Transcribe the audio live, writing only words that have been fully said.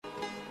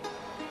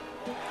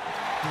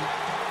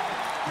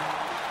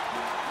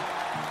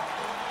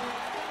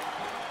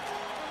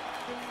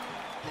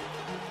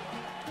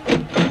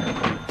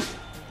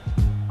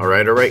All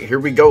right, here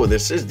we go.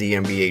 This is the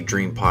NBA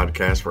Dream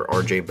Podcast for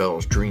RJ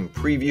Bell's Dream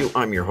Preview.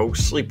 I'm your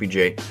host, Sleepy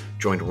J,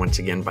 joined once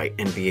again by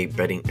NBA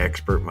betting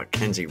expert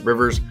Mackenzie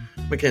Rivers.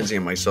 Mackenzie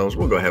and myself,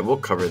 we'll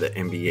cover the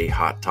NBA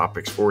hot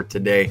topics for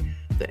today,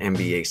 the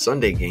NBA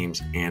Sunday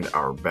games, and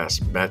our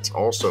best bets.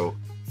 Also,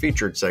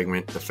 featured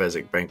segment, the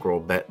Fezzik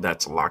Bankroll bet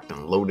that's locked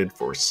and loaded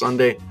for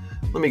Sunday.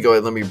 Let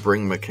me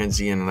bring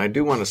Mackenzie in, and I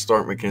do want to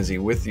start, Mackenzie,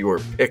 with your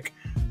pick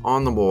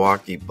on the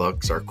Milwaukee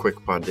Bucks. Our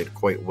quick pod did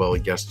quite well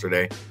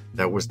yesterday.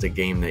 That was the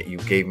game that you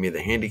gave me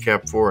the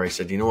handicap for. I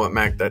said, you know what,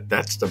 Mac,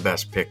 that's the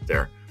best pick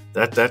there.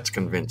 That's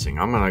convincing.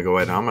 I'm going to go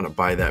ahead and I'm going to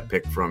buy that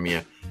pick from you.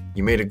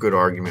 You made a good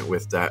argument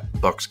with that.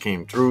 Bucks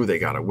came through. They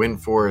got a win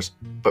for us.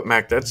 But,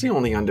 Mac, that's the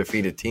only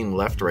undefeated team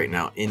left right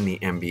now in the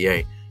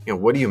NBA. You know,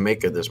 what do you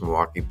make of this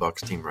Milwaukee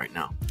Bucks team right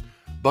now?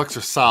 Bucks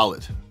are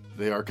solid.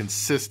 They are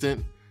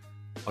consistent.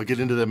 I'll get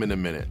into them in a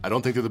minute. I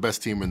don't think they're the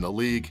best team in the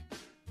league.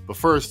 But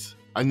first,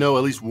 I know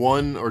at least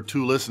one or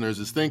two listeners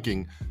is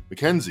thinking,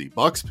 Mackenzie,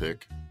 Bucks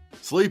pick.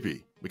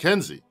 Sleepy,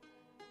 Mackenzie.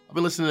 I've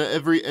been listening to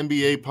every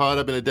NBA pod.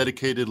 I've been a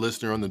dedicated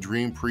listener on the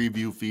Dream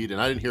Preview feed,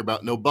 and I didn't hear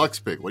about no Bucks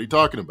pick. What are you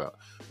talking about?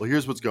 Well,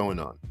 here's what's going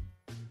on.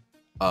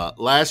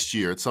 Last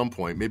year, at some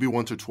point, maybe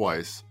once or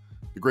twice,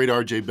 the great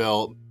RJ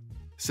Bell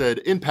said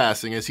in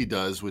passing, as he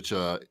does, which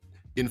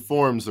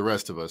informs the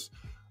rest of us,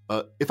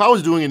 if I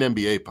was doing an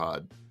NBA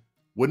pod,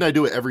 wouldn't I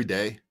do it every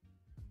day?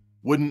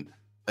 Wouldn't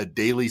a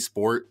daily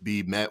sport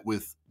be met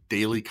with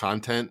daily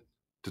content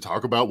to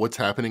talk about what's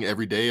happening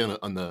every day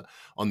on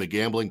the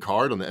gambling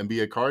card, on the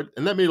NBA card?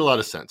 And that made a lot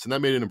of sense. And that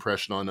made an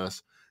impression on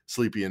us,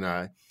 Sleepy and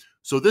I.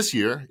 So this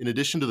year, in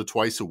addition to the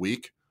twice a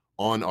week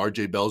on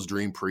RJ Bell's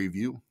Dream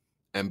Preview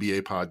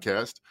NBA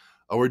podcast,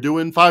 we're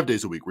doing 5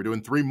 days a week. We're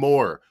doing 3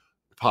 more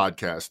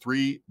podcasts,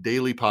 3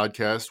 daily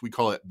podcasts. We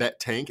call it Bet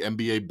Tank,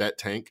 NBA Bet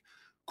Tank.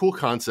 Cool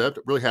concept.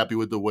 Really happy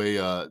with the way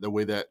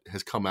that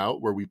has come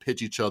out, where we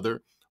pitch each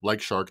other like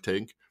Shark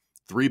Tank.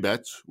 3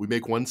 bets. We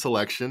make one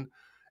selection.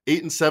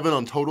 8 and 7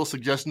 on total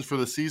suggestions for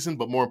the season,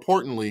 but more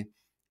importantly,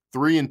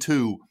 3 and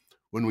 2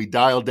 when we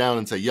dial down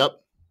and say, yep,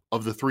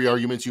 of the 3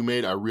 arguments you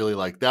made, I really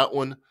like that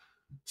one.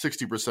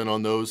 60%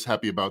 on those.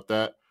 Happy about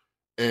that.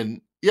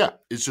 And yeah,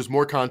 it's just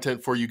more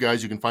content for you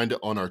guys. You can find it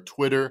on our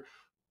Twitter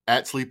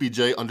at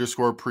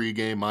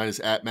SleepyJ_pregame. Mine is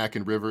at Mac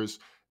and Rivers.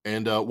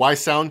 And why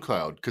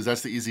SoundCloud? Because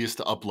that's the easiest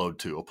to upload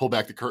to. I'll pull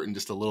back the curtain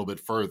just a little bit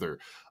further.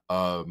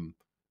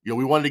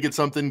 We wanted to get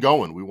something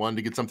going. We wanted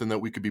to get something that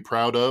we could be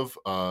proud of,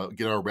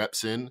 get our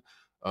reps in,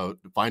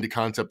 find a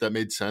concept that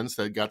made sense,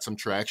 that got some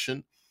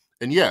traction.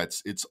 And yeah,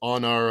 it's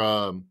on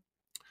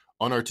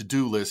our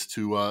to-do list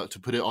to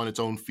put it on its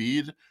own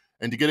feed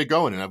and to get it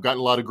going. And I've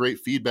gotten a lot of great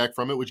feedback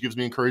from it, which gives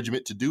me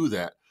encouragement to do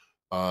that.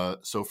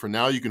 So for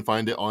now, you can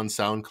find it on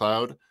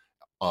SoundCloud,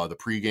 the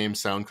pregame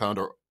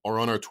SoundCloud, or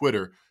on our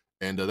Twitter.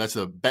 And that's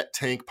a Bet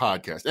Tank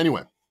podcast.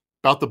 Anyway,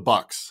 about the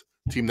Bucks,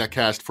 team that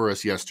cashed for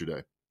us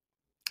yesterday.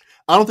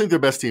 I don't think they're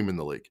best team in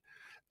the league.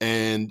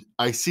 And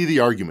I see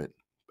the argument.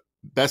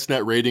 Best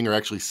net rating are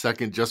actually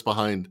second just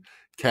behind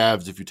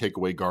Cavs if you take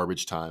away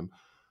garbage time.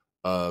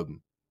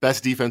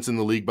 Best defense in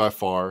the league by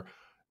far,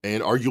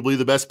 and arguably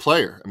the best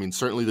player. I mean,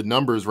 certainly the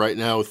numbers right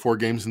now with 4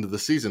 games into the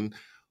season,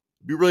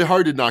 it'd be really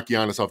hard to knock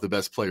Giannis off the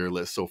best player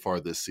list so far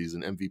this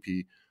season.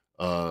 MVP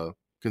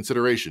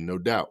consideration, no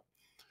doubt.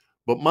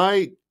 But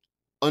my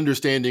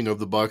understanding of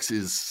the Bucks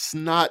is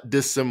not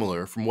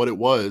dissimilar from what it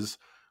was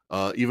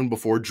even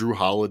before Drew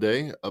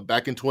Holiday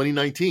back in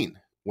 2019,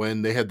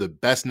 when they had the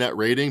best net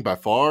rating by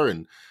far,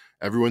 and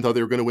everyone thought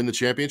they were going to win the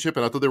championship,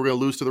 and I thought they were going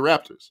to lose to the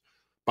Raptors.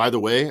 By the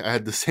way, I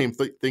had the same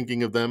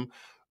thinking of them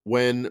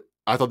when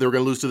I thought they were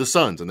going to lose to the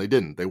Suns, and they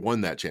didn't. They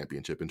won that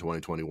championship in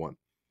 2021.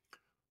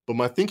 But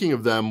my thinking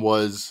of them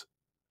was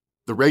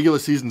the regular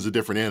season's a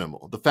different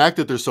animal. The fact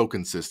that they're so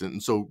consistent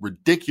and so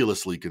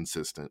ridiculously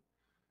consistent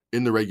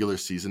in the regular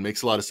season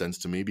makes a lot of sense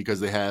to me, because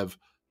they have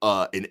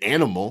an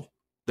animal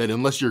that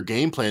unless you're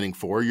game planning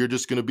for, you're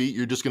just going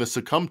to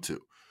succumb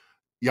to.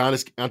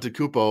 Giannis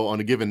Antetokounmpo on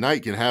a given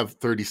night can have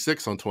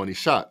 36 on 20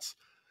 shots.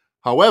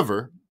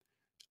 However,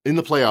 in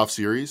the playoff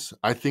series,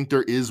 I think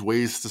there is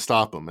ways to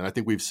stop them, and I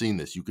think we've seen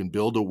this. You can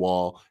build a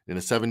wall in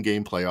a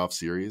 7-game playoff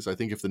series. I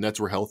think if the Nets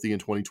were healthy in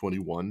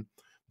 2021,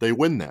 they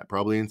win that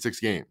probably in 6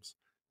 games.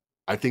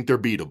 I think they're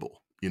beatable.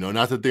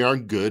 Not that they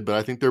aren't good, but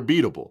I think they're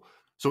beatable.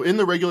 So in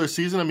the regular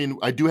season, I mean,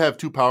 I do have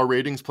 2 power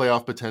ratings,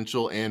 playoff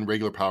potential and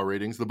regular power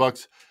ratings. The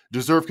Bucks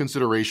deserve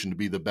consideration to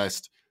be the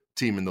best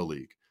team in the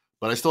league.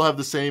 But I still have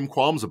the same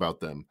qualms about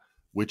them,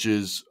 which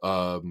is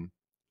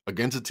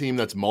against a team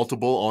that's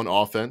multiple on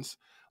offense.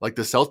 Like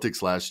the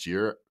Celtics last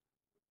year,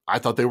 I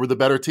thought they were the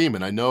better team.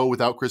 And I know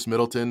without Chris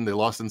Middleton, they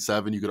lost in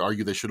 7. You could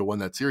argue they should have won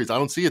that series. I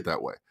don't see it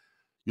that way.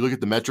 You look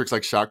at the metrics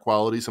like shot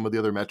quality, some of the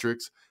other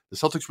metrics, the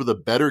Celtics were the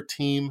better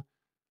team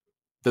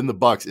than the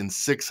Bucks in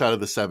 6 out of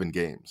the 7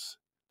 games.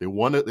 They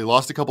won it. They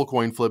lost a couple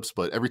coin flips,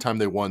 but every time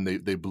they won,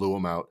 they blew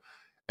them out.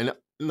 And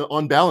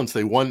on balance,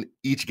 they won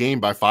each game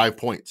by 5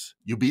 points.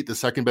 You beat the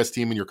second best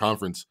team in your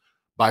conference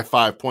by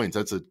 5 points.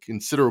 That's a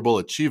considerable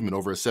achievement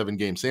over a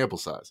 7-game sample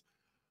size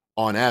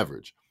on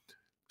average.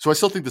 So I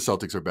still think the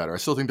Celtics are better. I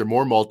still think they're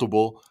more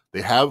multiple.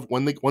 They have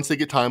once they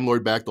get Time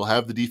Lord back, they'll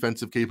have the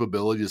defensive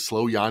capability to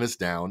slow Giannis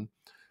down.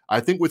 I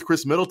think with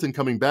Chris Middleton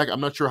coming back,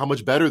 I'm not sure how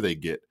much better they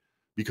get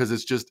because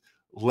it's just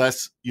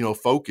less,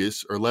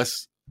 focus or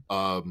less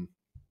Giannis,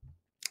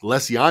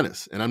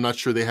 and I'm not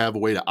sure they have a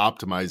way to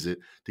optimize it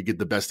to get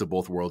the best of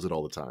both worlds at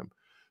all the time.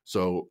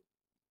 So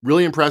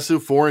really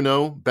impressive,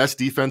 4-0, best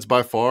defense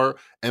by far,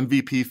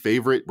 MVP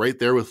favorite right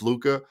there with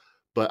Luka,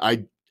 but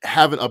I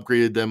haven't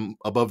upgraded them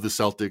above the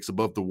Celtics,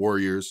 above the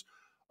Warriors.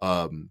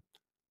 The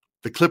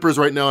Clippers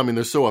right now,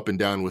 they're so up and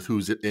down with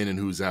who's in and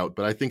who's out,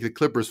 but I think the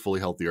Clippers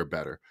fully healthy are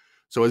better.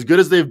 So as good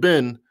as they've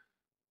been,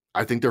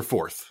 I think they're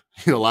fourth.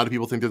 A lot of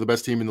people think they're the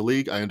best team in the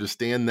league. I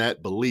understand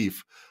that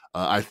belief.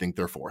 I think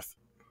they're fourth.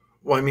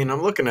 Well,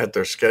 I'm looking at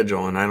their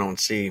schedule, and I don't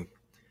see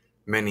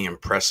many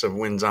impressive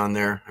wins on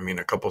there.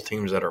 A couple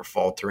teams that are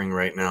faltering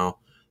right now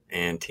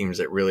and teams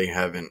that really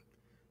haven't,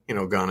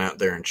 gone out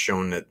there and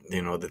shown that,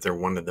 that they're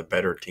one of the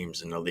better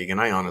teams in the league.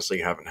 And I honestly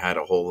haven't had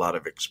a whole lot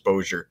of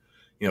exposure,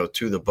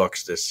 to the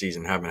Bucks this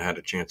season. Haven't had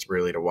a chance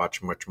really to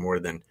watch much more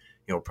than,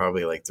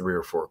 probably like 3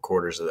 or 4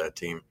 quarters of that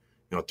team,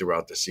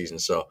 throughout the season.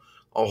 So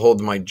I'll hold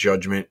my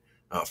judgment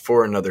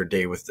for another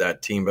day with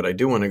that team. But I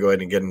do want to go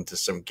ahead and get into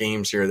some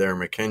games here there,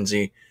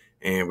 Mackenzie.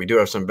 And we do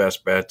have some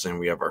best bets, and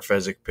we have our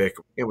Fezzik pick,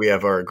 and we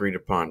have our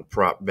agreed-upon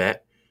prop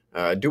bet.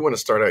 I do want to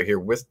start out here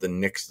with the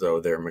Knicks, though,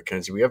 there,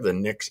 Mackenzie. We have the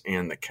Knicks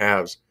and the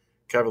Cavs.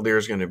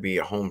 Cavaliers going to be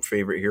a home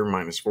favorite here,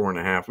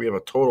 -4.5. We have a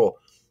total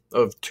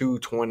of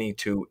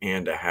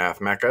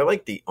 222.5. Mac, I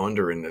like the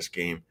under in this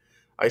game.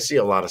 I see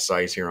a lot of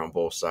size here on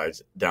both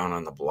sides, down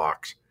on the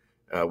blocks,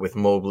 with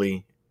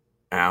Mobley,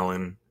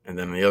 Allen, and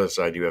then on the other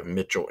side you have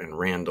Mitchell and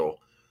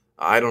Randall.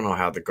 I don't know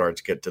how the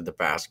guards get to the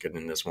basket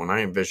in this one. I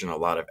envision a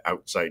lot of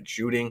outside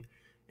shooting,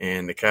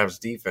 and the Cavs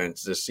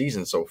defense this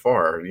season so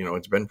far,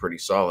 it's been pretty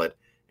solid.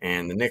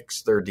 And the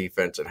Knicks, their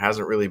defense, it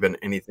hasn't really been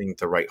anything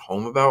to write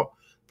home about.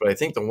 But I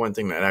think the one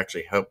thing that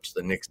actually helps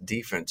the Knicks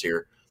defense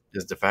here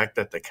is the fact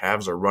that the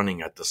Cavs are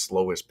running at the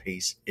slowest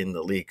pace in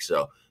the league.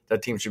 So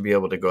that team should be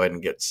able to go ahead and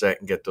get set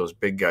and get those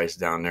big guys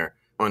down there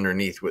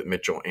underneath with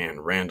Mitchell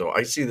and Randall.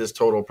 I see this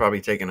total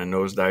probably taking a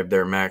nosedive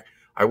there, Mac.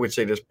 I would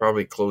say this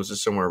probably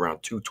closes somewhere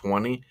around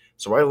 220.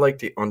 So I like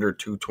the under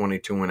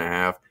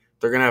 222.5.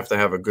 They're going to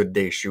have a good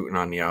day shooting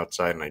on the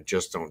outside, and I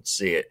just don't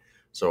see it.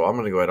 So I'm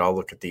going to go ahead. I'll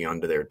look at the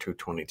under there,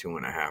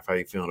 222.5. How are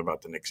you feeling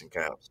about the Knicks and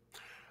Cavs?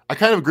 I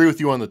kind of agree with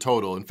you on the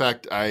total. In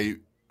fact, I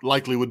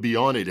likely would be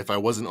on it if I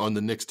wasn't on the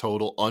Knicks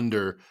total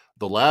under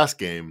the last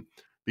game,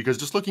 because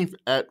just looking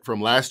at from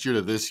last year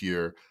to this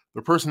year,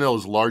 the personnel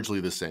is largely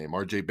the same.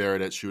 RJ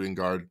Barrett at shooting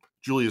guard,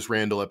 Julius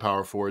Randle at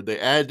power forward. They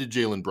added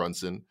Jalen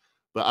Brunson,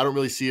 but I don't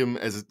really see him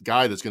as a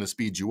guy that's going to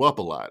speed you up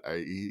a lot.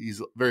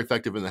 He's very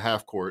effective in the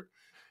half court.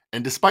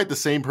 And despite the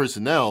same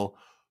personnel,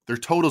 their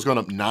total's gone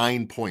up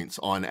 9 points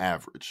on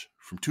average,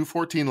 from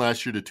 214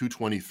 last year to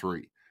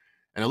 223.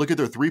 And I look at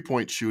their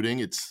three-point shooting,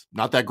 it's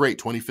not that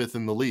great, 25th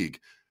in the league.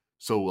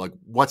 So,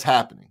 what's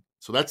happening?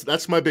 So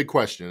that's my big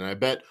question. And I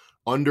bet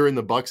under in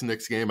the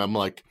Bucks-Knicks game, I'm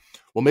like,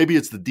 well, maybe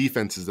it's the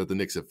defenses that the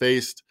Knicks have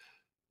faced.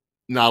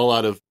 Not a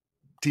lot of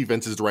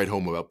defenses to write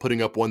home about.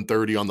 Putting up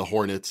 130 on the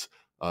Hornets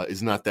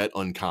is not that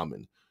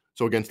uncommon.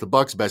 So against the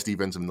Bucks, best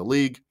defense in the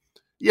league,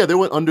 yeah, they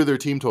went under their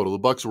team total. The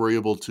Bucks were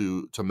able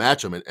to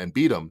match them and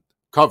beat them,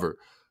 cover,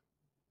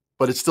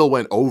 but it still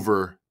went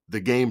over the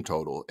game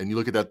total. And you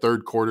look at that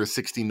third quarter,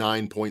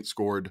 69 points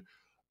scored.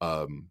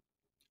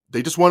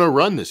 They just want to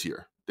run this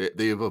year.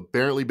 They have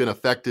apparently been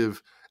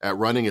effective at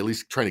running, at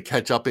least trying to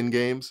catch up in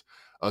games.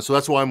 So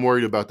that's why I'm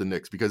worried about the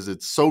Knicks, because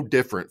it's so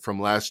different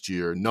from last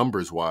year,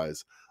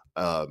 numbers-wise.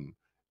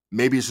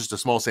 Maybe it's just a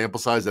small sample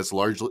size.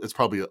 It's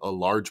probably a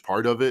large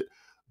part of it,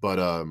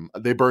 but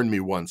they burned me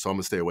once, so I'm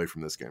going to stay away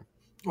from this game.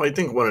 Well, I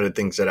think one of the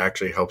things that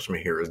actually helps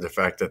me here is the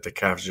fact that the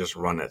Cavs just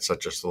run at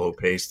such a slow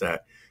pace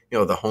that,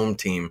 the home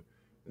team,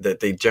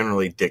 that they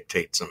generally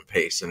dictate some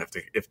pace. And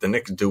if the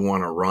Knicks do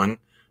want to run,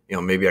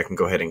 maybe I can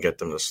go ahead and get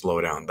them to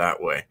slow down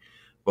that way.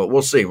 But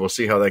we'll see. We'll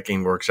see how that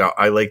game works out.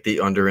 I like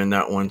the under in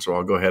that one, so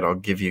I'll go ahead. I'll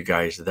give you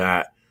guys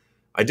that.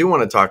 I do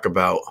want to talk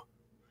about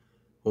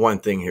one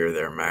thing here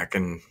there, Mac,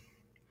 and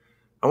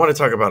I want to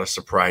talk about a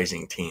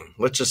surprising team.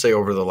 Let's just say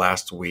over the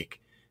last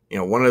week,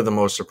 one of the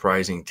most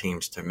surprising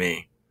teams to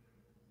me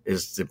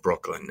is the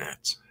Brooklyn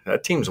Nets.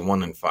 That team's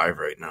 1-5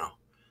 right now,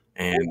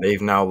 and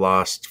they've now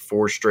lost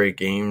 4 straight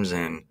games.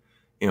 And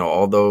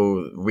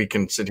although we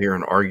can sit here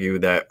and argue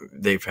that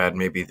they've had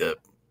maybe the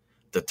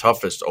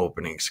toughest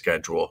opening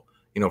schedule,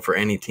 for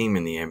any team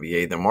in the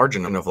NBA, the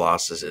margin of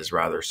losses is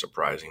rather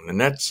surprising. The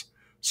Nets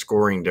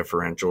scoring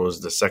differential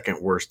is the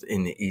second worst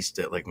in the East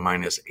at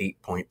minus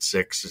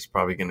 8.6. It's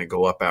probably going to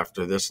go up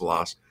after this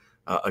loss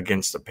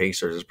against the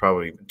Pacers. It's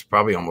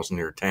probably almost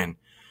near 10.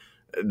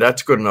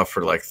 That's good enough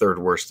for third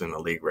worst in the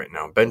league right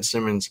now. Ben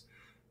Simmons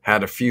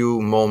had a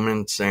few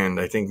moments, and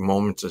I think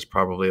moments is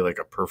probably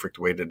a perfect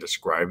way to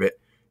describe it.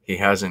 He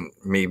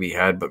hasn't maybe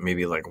had, but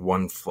maybe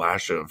one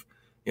flash of,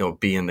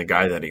 being the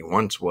guy that he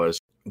once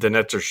was. The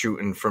Nets are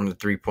shooting from the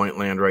three-point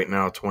land right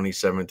now,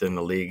 27th in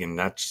the league, and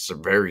that's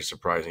very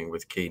surprising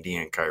with KD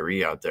and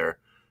Kyrie out there.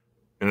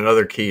 And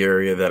another key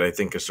area that I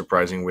think is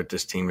surprising with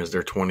this team is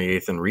they're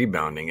 28th in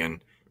rebounding.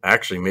 And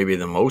actually, maybe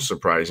the most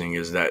surprising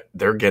is that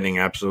they're getting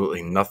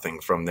absolutely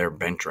nothing from their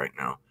bench right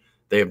now.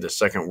 They have the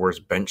second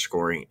worst bench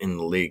scoring in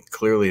the league.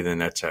 Clearly, the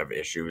Nets have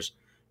issues.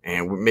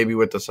 And maybe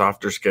with the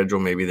softer schedule,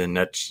 maybe the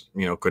Nets,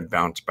 could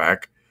bounce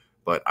back.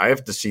 But I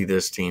have to see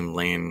this team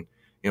laying,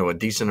 a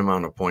decent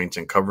amount of points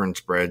and covering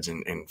spreads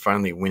and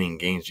finally winning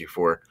games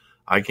before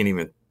I can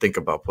even think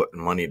about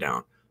putting money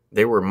down.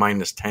 They were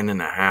minus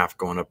 10.5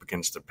 going up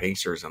against the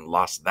Pacers and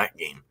lost that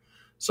game.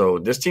 So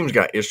this team's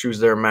got issues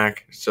there,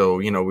 Mac. So,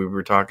 we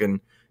were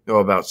talking,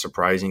 about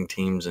surprising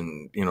teams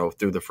and,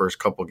 through the first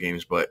couple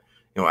games. But,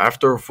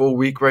 after a full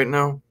week right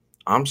now,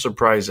 I'm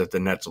surprised that the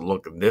Nets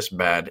look this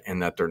bad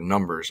and that their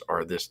numbers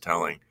are this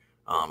telling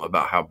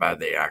about how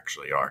bad they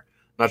actually are.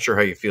 Not sure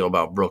how you feel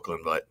about Brooklyn,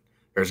 but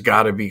there's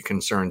got to be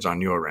concerns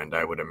on your end,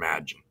 I would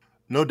imagine.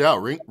 No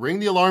doubt. Ring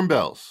the alarm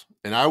bells.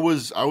 And I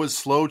was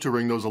slow to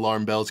ring those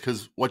alarm bells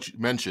because what you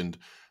mentioned,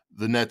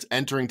 the Nets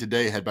entering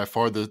today had by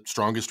far the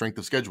strongest strength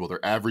of schedule.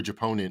 Their average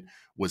opponent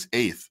was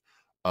 8th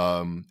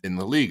in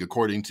the league,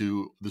 according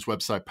to this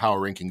website, Power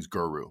Rankings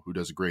Guru, who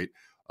does a great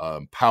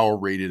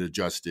power-rated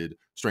adjusted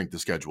strength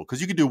of schedule.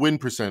 Because you could do win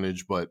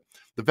percentage, but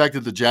the fact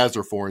that the Jazz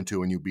are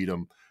 4-2 and you beat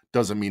them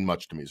doesn't mean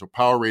much to me. So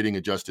power rating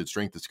adjusted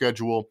strength of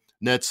schedule,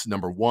 Nets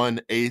number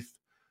 1, 8th,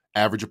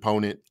 average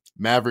opponent,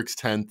 Mavericks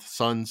 10th,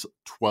 Suns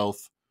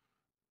 12th,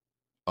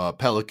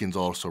 Pelicans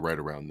also right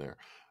around there.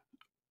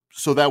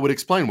 So that would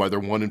explain why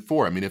they're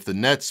 1-4. I mean, if the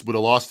Nets would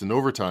have lost in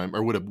overtime,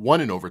 or would have won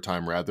in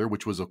overtime rather,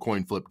 which was a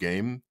coin flip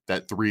game,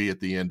 that 3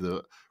 at the end of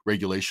the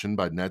regulation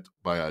by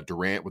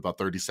Durant with about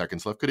 30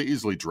 seconds left could have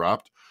easily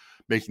dropped,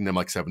 making them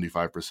like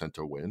 75%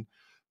 to win.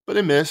 But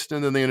they missed,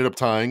 and then they ended up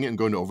tying it and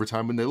going to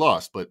overtime when they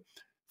lost. But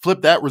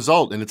flip that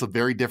result, and it's a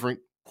very different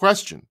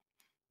question.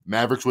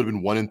 Mavericks would have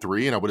been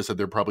 1-3, and I would have said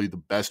they're probably the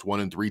best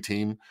 1-3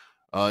 team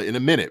in a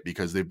minute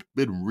because they've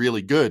been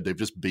really good. They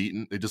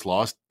just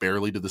lost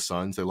barely to the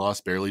Suns. They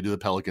lost barely to the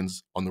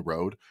Pelicans on the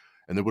road,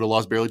 and they would have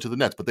lost barely to the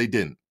Nets, but they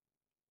didn't.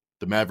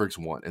 The Mavericks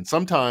won. And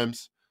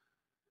sometimes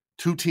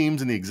two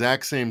teams in the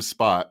exact same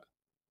spot,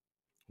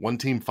 one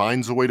team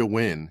finds a way to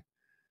win,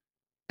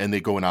 and they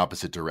go in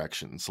opposite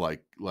directions,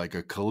 like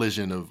a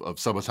collision of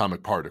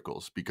subatomic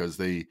particles, because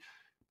they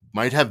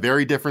might have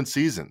very different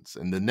seasons.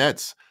 And the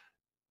Nets,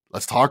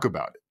 let's talk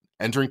about it.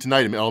 Entering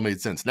tonight, it all made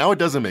sense. Now it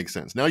doesn't make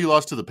sense. Now you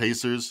lost to the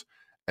Pacers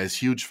as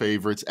huge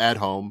favorites at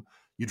home.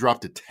 You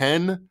dropped to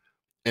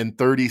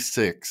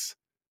 10-36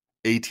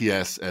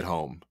 ATS at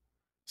home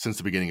since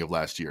the beginning of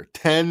last year.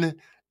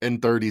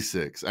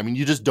 10-36. I mean,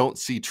 you just don't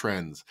see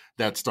trends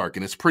that stark.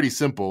 And it's pretty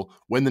simple.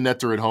 When the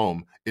Nets are at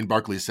home in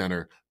Barclays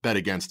Center, bet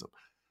against them.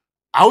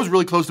 I was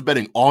really close to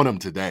betting on them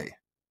today,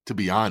 to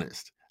be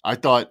honest. I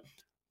thought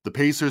the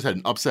Pacers had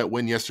an upset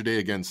win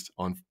yesterday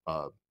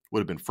would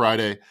have been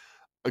Friday,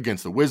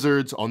 against the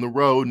Wizards on the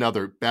road. Now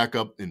they're back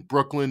up in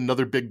Brooklyn.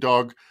 Another big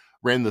dog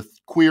ran the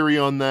query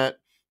on that.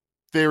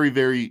 Very,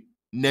 very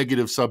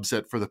negative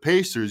subset for the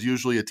Pacers.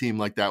 Usually a team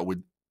like that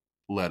would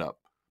let up.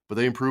 But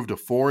they improved to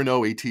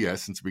 4-0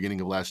 ATS since the beginning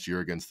of last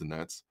year against the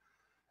Nets.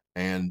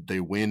 And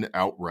they win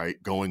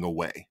outright going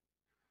away.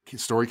 The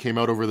story came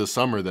out over the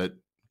summer that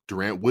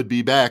Durant would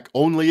be back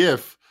only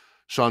if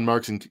Sean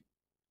Marks and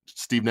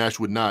Steve Nash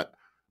would not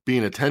be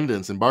in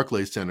attendance in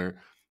Barclays Center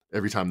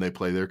every time they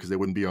play there because they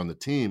wouldn't be on the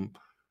team.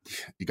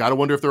 You got to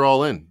wonder if they're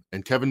all in.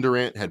 And Kevin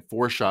Durant had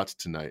 4 shots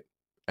tonight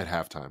at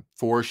halftime.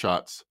 4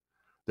 shots.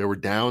 They were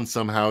down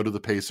somehow to the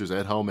Pacers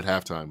at home at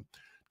halftime.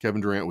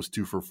 Kevin Durant was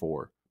 2 for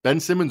 4.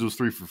 Ben Simmons was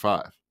 3 for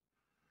 5.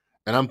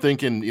 And I'm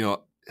thinking,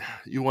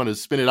 you want to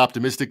spin it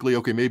optimistically.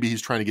 Okay, maybe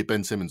he's trying to get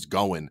Ben Simmons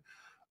going,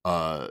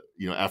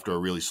 after a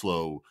really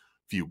slow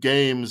few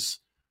games.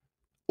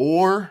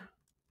 Or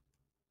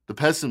the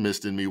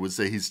pessimist in me would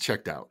say he's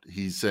checked out.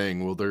 He's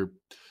saying, well,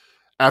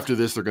 after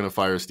this, they're going to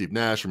fire Steve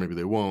Nash, or maybe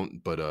they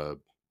won't. But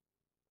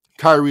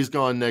Kyrie's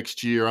gone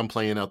next year. I'm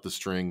playing out the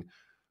string.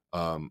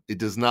 It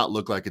does not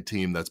look like a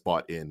team that's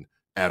bought in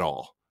at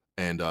all.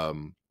 And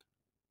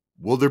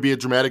will there be a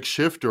dramatic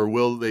shift, or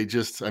will they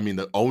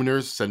the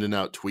owners sending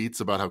out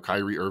tweets about how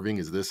Kyrie Irving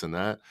is this and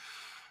that?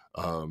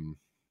 I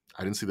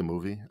didn't see the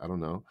movie. I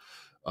don't know.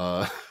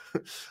 I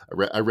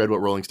read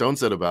what Rolling Stone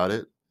said about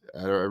it.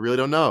 I really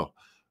don't know.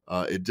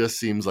 It just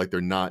seems like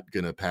they're not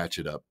going to patch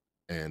it up.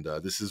 And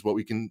this is what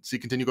we can see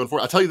continue going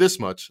forward. I'll tell you this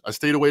much. I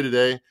stayed away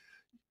today.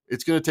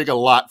 It's going to take a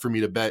lot for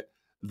me to bet.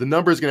 The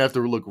number is going to have to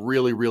look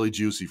really, really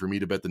juicy for me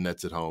to bet the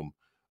Nets at home.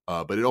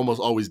 But it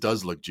almost always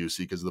does look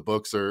juicy because the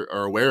books are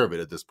aware of it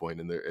at this point,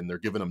 and they're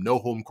giving them no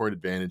home court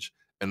advantage,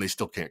 and they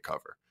still can't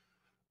cover.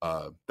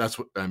 That's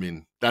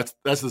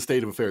the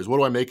state of affairs. What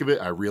do I make of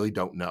it? I really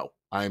don't know.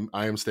 I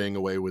am staying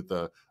away with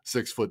the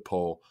 6-foot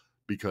pole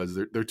because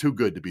they're too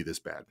good to be this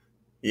bad.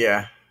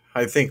 Yeah.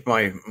 I think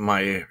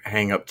my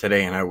hang up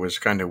today, and I was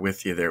kind of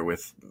with you there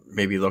with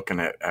maybe looking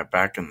at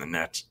back in the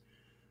Nets,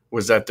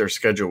 was that their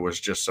schedule was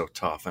just so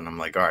tough. And I'm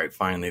like, all right,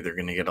 finally they're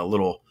going to get a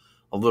little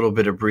a little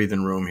bit of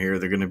breathing room here.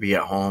 They're going to be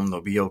at home.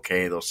 They'll be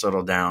okay. They'll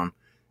settle down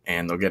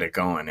and they'll get it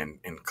going.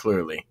 And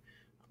clearly,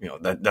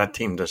 that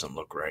team doesn't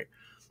look right.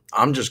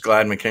 I'm just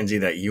glad, Mackenzie,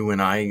 that you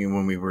and I,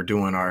 when we were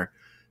doing our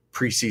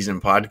preseason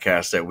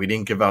podcast, that we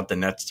didn't give out the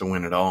Nets to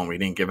win it all and we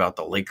didn't give out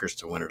the Lakers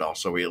to win it all.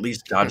 So we at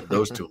least got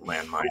those two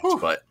landmines.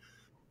 But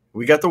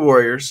we got the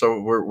Warriors, so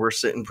we're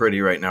sitting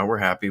pretty right now. We're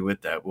happy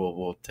with that.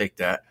 We'll take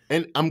that.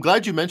 And I'm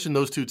glad you mentioned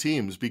those two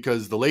teams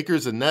because the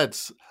Lakers and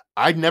Nets,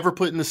 I'd never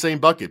put in the same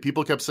bucket.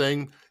 People kept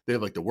saying they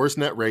have like the worst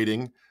net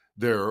rating.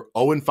 They're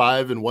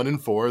 0-5 and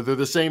 1-4. They're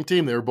the same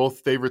team. They were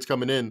both favorites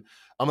coming in.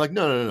 I'm like,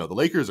 no. The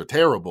Lakers are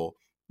terrible.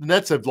 The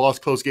Nets have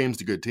lost close games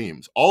to good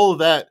teams. All of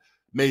that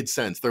made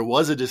sense. There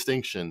was a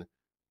distinction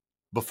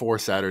before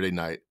Saturday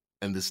night,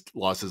 and this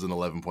loss is an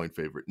 11-point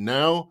favorite.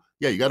 Now,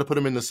 yeah, you got to put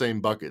them in the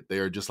same bucket. They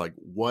are just like,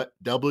 what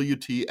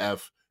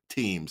WTF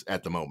teams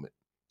at the moment?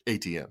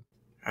 ATM.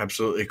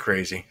 Absolutely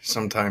crazy.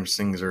 Sometimes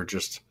things are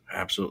just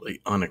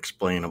absolutely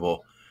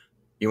unexplainable.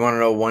 You want to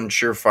know one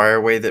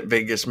surefire way that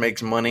Vegas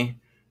makes money?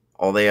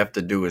 All they have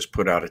to do is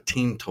put out a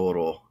team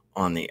total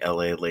on the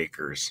LA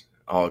Lakers.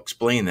 I'll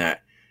explain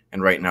that.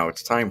 And right now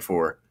it's time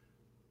for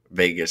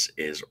Vegas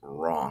is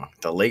wrong.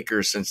 The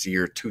Lakers since the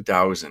year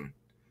 2000,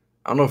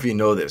 I don't know if you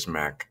know this,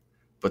 Mac,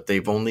 but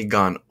they've only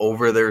gone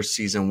over their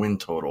season win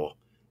total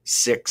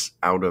 6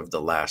 out of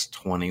the last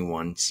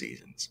 21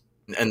 seasons.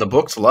 And the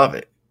books love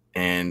it.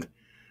 And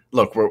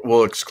look,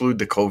 we'll exclude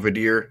the COVID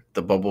year,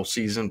 the bubble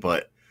season,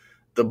 but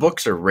the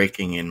books are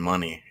raking in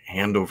money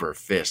hand over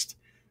fist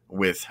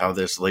with how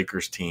this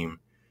Lakers team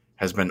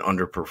has been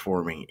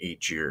underperforming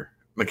each year.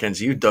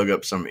 Mackenzie, you dug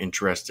up some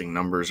interesting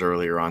numbers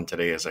earlier on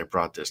today as I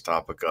brought this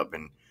topic up,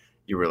 and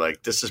you were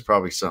like, this is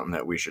probably something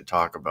that we should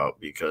talk about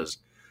because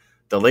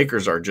the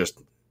Lakers are just,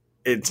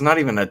 it's not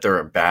even that they're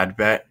a bad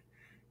bet.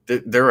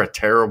 They're a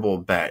terrible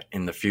bet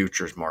in the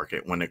futures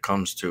market when it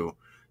comes to,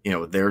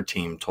 their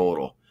team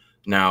total.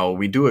 Now,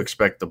 we do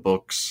expect the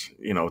books,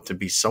 to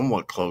be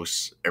somewhat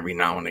close every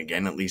now and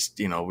again. At least,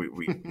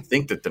 we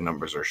think that the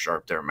numbers are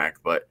sharp there,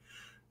 Mac, but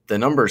the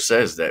number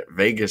says that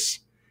Vegas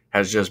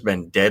has just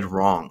been dead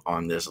wrong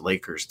on this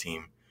Lakers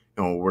team.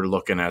 We're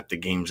looking at the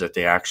games that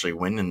they actually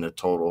win and the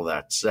total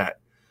that's set.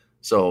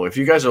 So if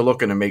you guys are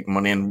looking to make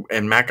money,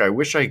 and Mac, I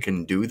wish I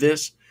can do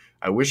this.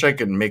 I wish I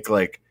could make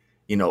a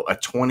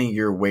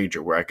 20-year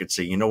wager where I could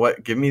say, you know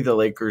what, give me the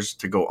Lakers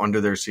to go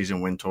under their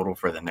season win total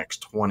for the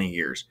next 20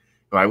 years.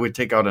 I would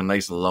take out a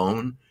nice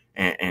loan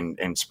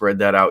and spread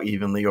that out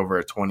evenly over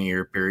a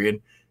 20-year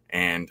period.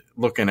 And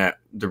looking at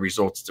the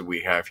results that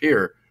we have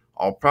here,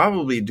 I'll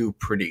probably do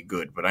pretty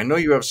good, but I know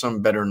you have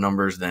some better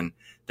numbers than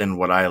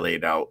what I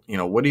laid out.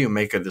 What do you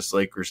make of this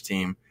Lakers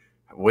team?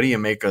 What do you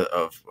make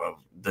of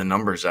the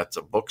numbers that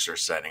the books are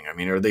setting? I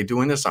mean, are they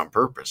doing this on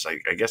purpose?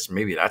 I guess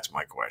maybe that's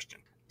my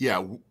question.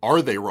 Yeah,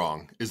 are they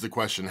wrong is the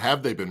question.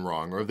 Have they been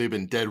wrong, or have they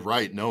been dead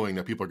right knowing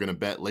that people are going to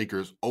bet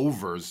Lakers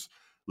overs,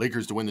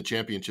 Lakers to win the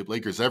championship,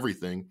 Lakers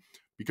everything,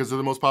 because they're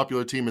the most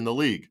popular team in the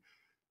league?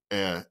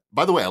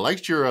 By the way, I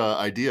liked your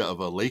idea of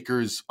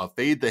a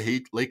fade the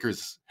hate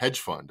Lakers hedge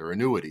fund or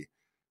annuity.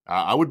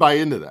 I would buy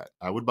into that.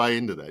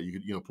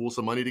 You could, pool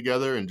some money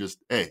together and just,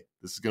 hey,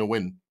 this is going to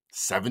win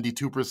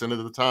 72%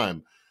 of the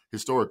time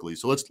historically.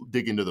 So let's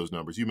dig into those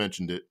numbers. You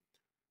mentioned it.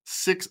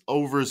 6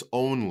 overs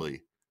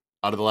only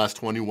out of the last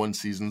 21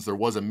 seasons. There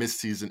was a missed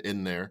season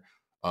in there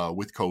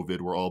with COVID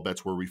where all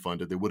bets were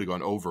refunded. They would have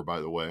gone over, by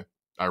the way,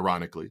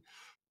 ironically.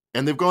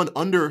 And they've gone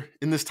under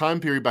in this time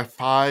period by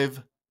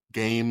 5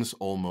 games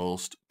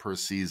almost per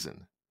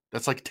season.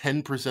 That's like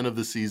 10% of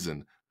the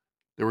season.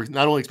 They were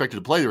not only expected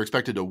to play, they were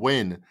expected to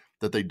win,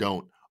 that they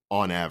don't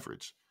on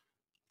average.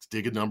 Let's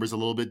dig at numbers a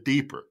little bit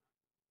deeper.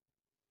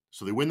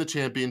 So they win the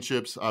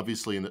championships,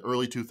 obviously, in the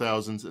early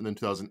 2000s, and then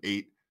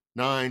 2008,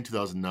 9,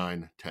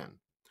 2009, 10.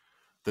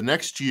 The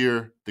next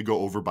year, they go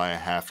over by a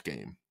half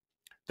game.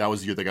 That was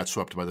the year they got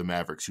swept by the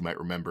Mavericks, you might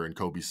remember, and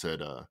Kobe said,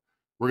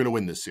 we're going to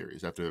win this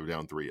series after they were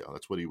down 3-0.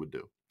 That's what he would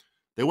do.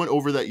 They went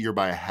over that year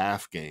by a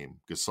half game.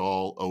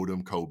 Gasol,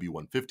 Odom, Kobe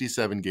won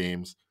 57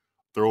 games.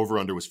 Their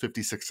over-under was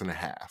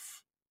 56.5.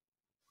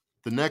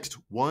 The next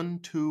 1,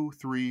 2,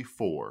 3,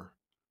 4,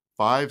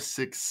 5,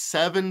 6,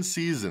 7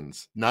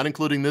 seasons, not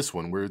including this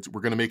one, where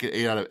we're going to make it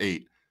 8 out of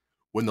 8,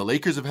 when the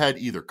Lakers have had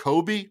either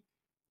Kobe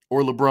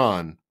or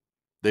LeBron,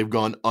 they've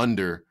gone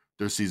under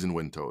their season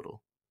win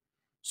total.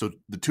 So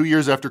the 2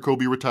 years after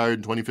Kobe retired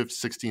in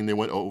 2015-16, they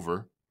went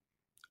over.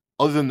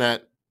 Other than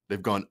that,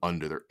 they've gone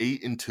under. They're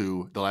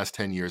 8-2 the last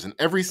 10 years. And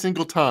every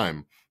single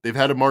time they've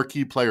had a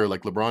marquee player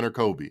like LeBron or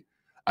Kobe.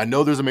 I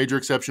know there's a major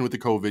exception with the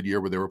COVID year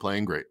where they were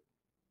playing great.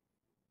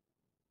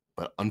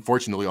 But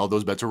unfortunately, all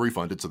those bets are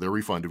refunded, so they're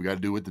refunded. We got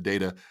to do with the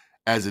data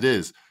as it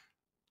is.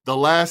 The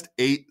last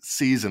 8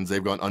 seasons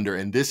they've gone under.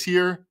 And this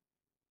year,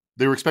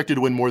 they were expected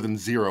to win more than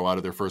 0 out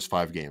of their first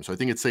 5 games. So I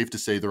think it's safe to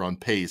say they're on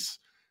pace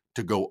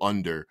to go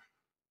under.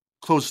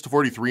 Close to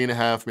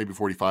 43.5, maybe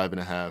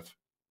 45.5.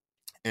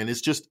 And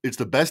it's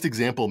the best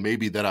example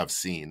maybe that I've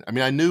seen. I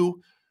mean, I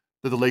knew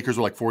that the Lakers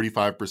were like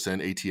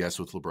 45% ATS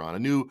with LeBron. I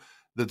knew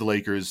that the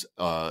Lakers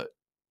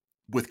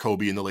with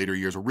Kobe in the later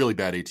years, a really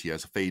bad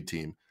ATS, a fade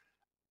team.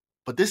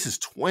 But this is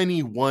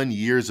 21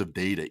 years of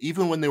data.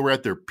 Even when they were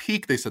at their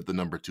peak, they set the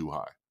number too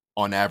high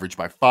on average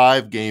by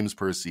 5 games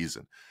per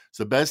season. It's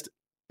the best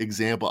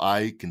example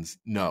I can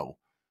know.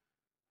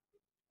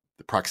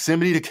 The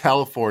proximity to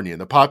California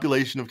and the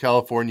population of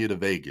California to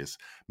Vegas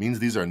means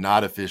these are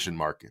not efficient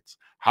markets.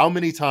 How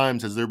many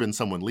times has there been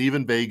someone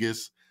leaving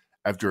Vegas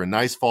after a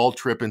nice fall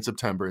trip in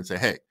September and say,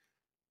 hey,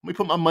 let me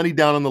put my money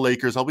down on the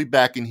Lakers. I'll be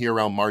back in here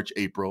around March,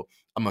 April.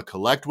 I'm going to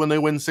collect when they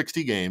win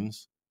 60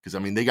 games. Because, I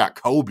mean, they got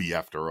Kobe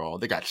after all.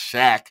 They got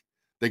Shaq.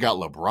 They got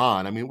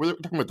LeBron. I mean, we're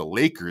talking about the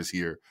Lakers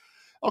here.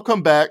 I'll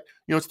come back.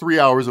 It's 3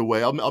 hours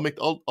away.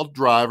 I'll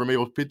drive, or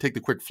maybe I'll take the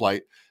quick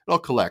flight, and I'll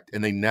collect.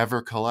 And they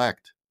never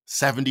collect.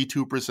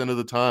 72% of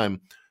the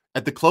time.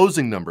 At the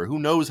closing number, who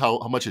knows how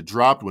much it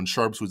dropped when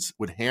Sharps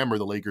would hammer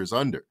the Lakers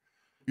under.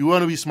 You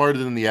want to be smarter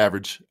than the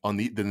average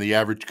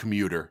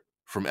commuter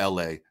from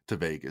LA to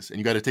Vegas. And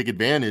you got to take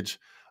advantage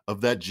of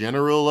that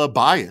general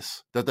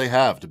bias that they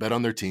have to bet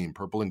on their team,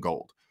 purple and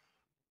gold.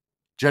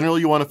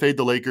 Generally, you want to fade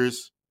the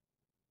Lakers.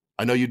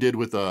 I know you did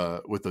with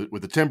the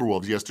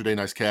Timberwolves yesterday,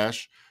 nice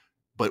cash.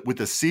 But with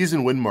the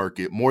season win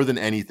market, more than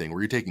anything,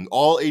 where you're taking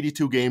all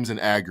 82 games in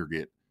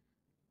aggregate,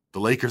 the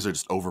Lakers are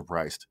just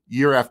overpriced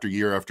year after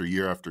year after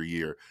year after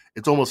year.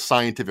 It's almost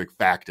scientific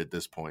fact at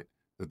this point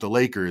that the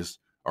Lakers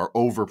are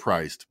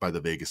overpriced by the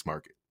Vegas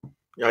market.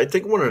 Yeah, I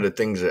think one of the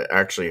things that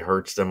actually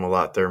hurts them a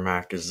lot there,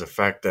 Mac, is the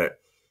fact that,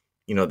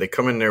 they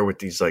come in there with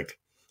these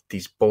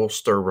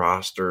bolster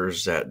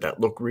rosters that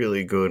look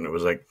really good. And it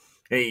was like,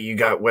 hey, you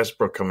got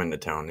Westbrook coming to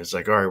town. It's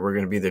like, all right, we're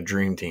going to be the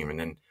dream team. And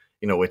then,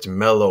 it's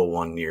Melo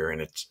one year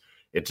and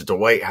it's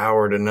Dwight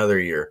Howard another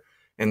year.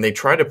 And they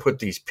try to put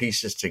these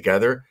pieces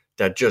together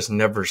that just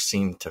never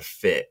seem to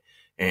fit.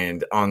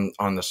 And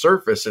on the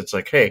surface, it's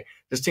like, hey,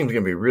 this team's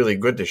going to be really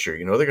good this year.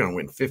 They're going to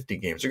win 50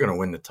 games. They're going to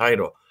win the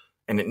title.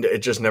 And it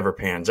just never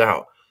pans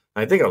out.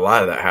 And I think a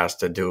lot of that has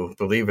to do,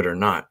 believe it or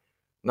not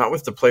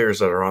with the players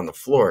that are on the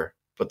floor,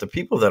 but the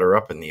people that are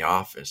up in the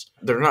office.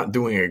 They're not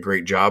doing a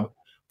great job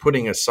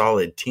putting a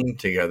solid team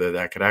together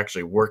that could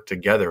actually work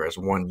together as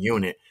one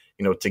unit,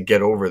 to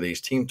get over these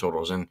team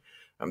totals. And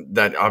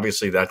that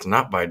obviously that's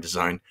not by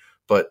design,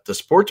 but the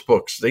sports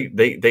books,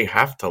 they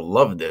have to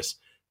love this,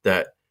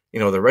 that,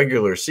 the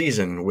regular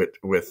season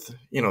with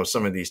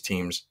some of these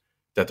teams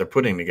that they're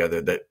putting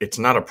together, that it's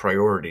not a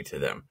priority to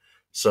them.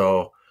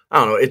 So I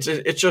don't know.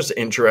 It's just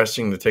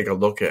interesting to take a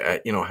look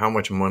at how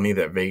much money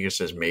that Vegas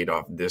has made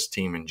off this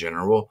team in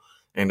general.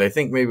 And I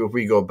think maybe if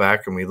we go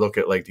back and we look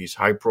at like these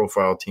high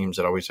profile teams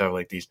that always have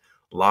like these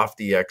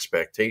lofty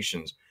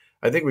expectations,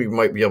 I think we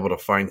might be able to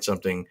find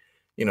something,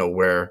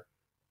 where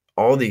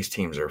all these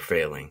teams are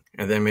failing.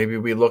 And then maybe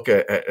we look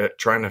at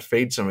trying to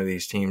fade some of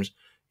these teams,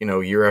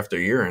 year after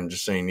year, and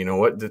just saying,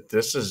 what,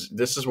 this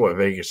is what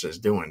Vegas is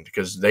doing,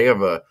 because they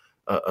have a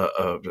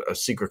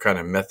secret kind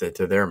of method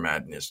to their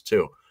madness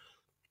too.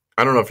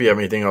 I don't know if you have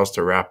anything else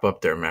to wrap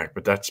up there, Mac,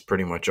 but that's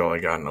pretty much all I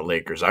got on the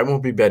Lakers. I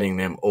won't be betting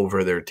them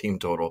over their team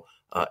total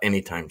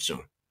anytime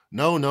soon.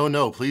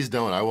 No, please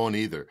don't. I won't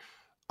either.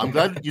 I'm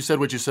glad you said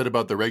what you said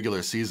about the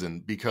regular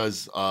season,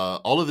 because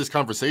all of this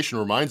conversation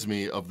reminds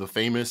me of the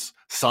famous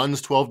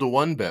Suns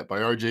 12-1 bet by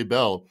RJ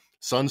Bell.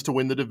 Suns to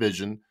win the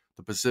division,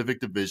 the Pacific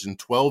Division,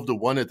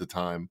 12-1 at the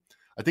time.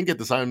 I think at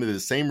the time they had the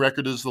same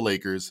record as the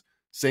Lakers,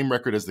 same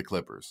record as the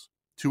Clippers.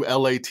 2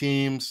 LA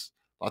teams,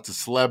 lots of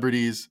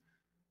celebrities.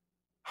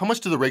 How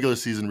much does the regular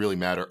season really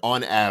matter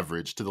on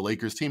average to the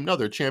Lakers team? No,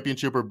 they're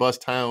championship or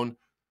bust town.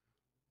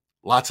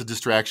 Lots of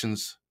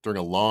distractions during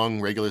a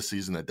long regular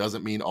season that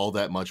doesn't mean all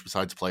that much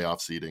besides playoff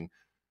seeding,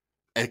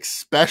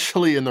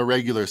 especially in the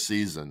regular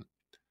season.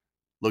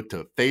 Look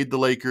to fade the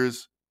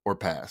Lakers or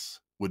pass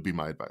would be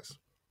my advice.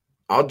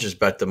 I'll just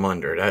bet them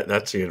under.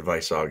 That's the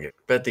advice I'll give.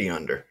 Bet the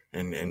under,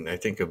 and I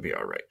think it'll be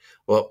all right.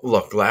 Well,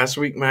 look, last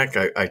week, Mac,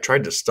 I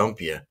tried to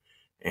stump you,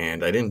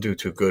 and I didn't do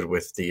too good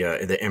with the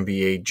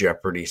NBA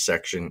Jeopardy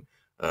section,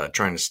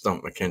 trying to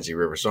stump Mackenzie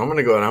Rivers. So I'm going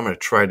to go and I'm going to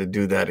try to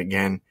do that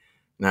again.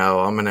 Now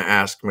I'm going to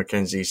ask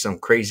Mackenzie some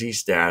crazy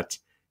stats,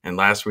 and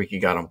last week he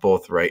got them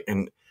both right.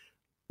 And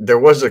it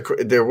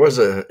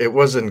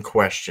was in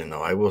question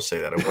though. I will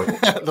say that it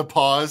wasn't. The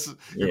pause.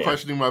 You're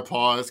questioning my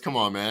pause. Come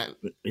on, man.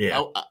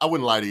 Yeah, I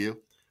wouldn't lie to you.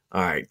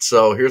 All right.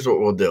 So here's what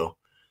we'll do.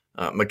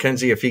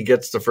 Mackenzie, if he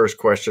gets the first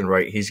question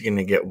right, he's going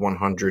to get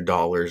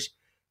 $100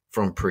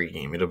 from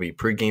pregame. It'll be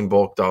pregame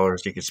bulk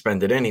dollars. He can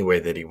spend it any way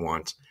that he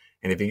wants.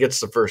 And if he gets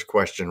the first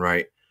question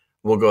right,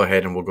 we'll go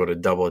ahead and we'll go to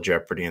double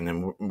Jeopardy, and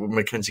then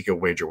Mackenzie can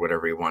wager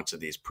whatever he wants of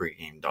these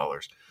pregame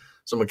dollars.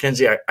 So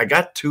Mackenzie, I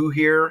got 2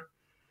 here.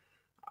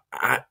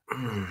 I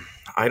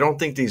don't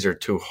think these are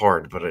too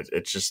hard, but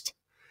it's just,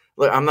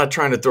 look, I'm not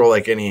trying to throw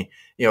like any,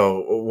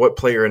 what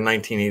player in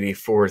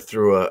 1984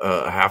 threw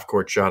a half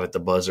court shot at the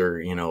buzzer,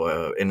 in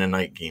a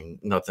night game.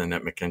 Nothing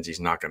that Mackenzie's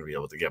not going to be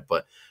able to get,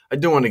 but I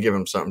do want to give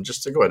him something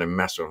just to go ahead and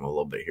mess with him a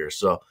little bit here.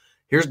 So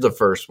here's the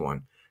first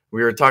one.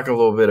 We were talking a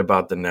little bit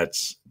about the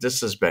Nets.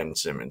 This is Ben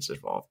Simmons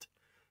involved.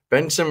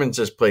 Ben Simmons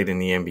has played in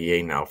the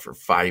NBA now for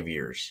 5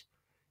 years.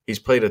 He's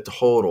played a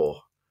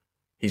total.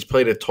 He's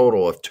played a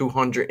total of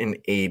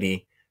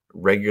 280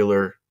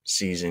 regular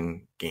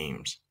season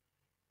games.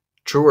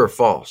 True or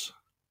false?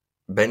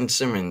 Ben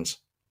Simmons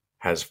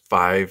has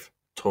 5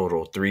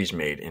 total threes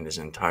made in his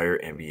entire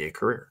NBA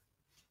career.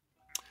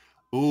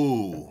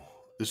 Ooh,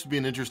 this would be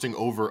an interesting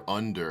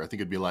over-under. I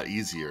think it'd be a lot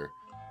easier.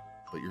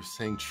 But you're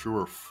saying true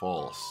or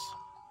false?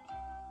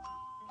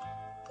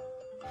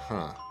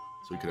 Huh.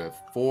 So we could have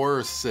 4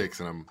 or 6,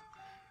 and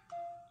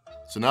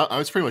So now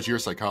it's pretty much your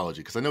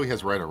psychology, because I know he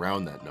has right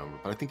around that number,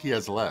 but I think he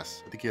has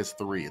less. I think he has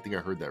 3. I think I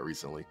heard that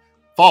recently.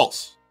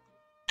 False.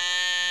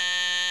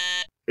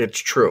 It's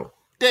true.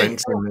 Dang. Ben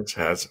Simmons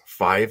has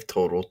 5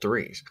 total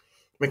threes.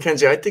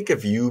 Mackenzie, I think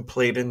if you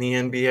played in the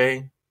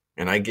NBA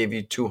and I gave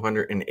you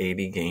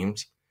 280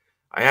 games,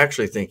 I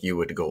actually think you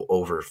would go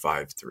over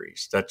 5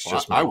 threes. That's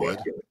just my I would.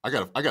 opinion. I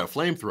got a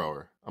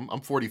flamethrower.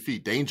 I'm 40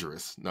 feet,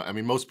 dangerous. No, I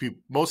mean most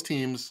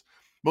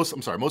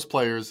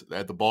players that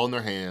had the ball in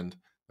their hand,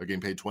 they're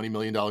getting paid $20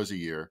 million a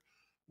year,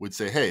 would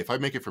say, hey, if I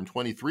make it from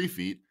 23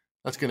 feet,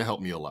 that's going to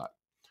help me a lot.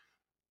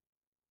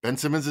 Ben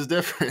Simmons is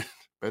different.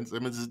 Ben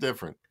Simmons is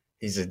different.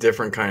 He's a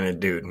different kind of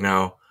dude.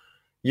 Now,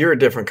 you're a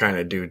different kind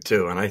of dude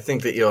too, and I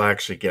think that you'll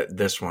actually get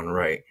this one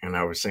right. And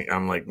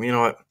I'm like, you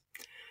know what?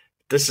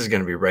 This is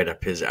going to be right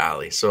up his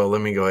alley. So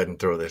let me go ahead and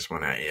throw this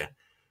one at you.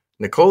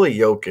 Nikola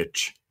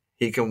Jokic,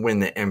 he can win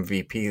the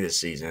MVP this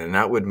season, and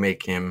that would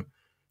make him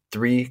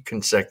 3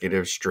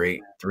 consecutive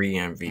straight 3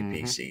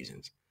 MVP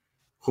seasons.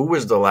 Who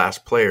was the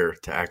last player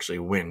to actually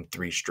win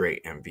 3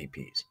 straight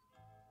MVPs?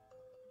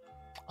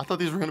 I thought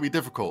these were going to be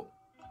difficult.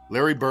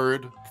 Larry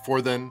Bird,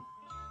 before then,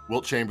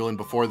 Wilt Chamberlain,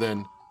 before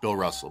then, Bill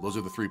Russell. Those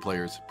are the 3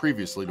 players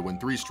previously to win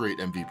 3 straight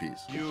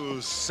MVPs. You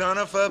son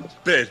of a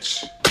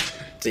bitch.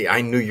 See,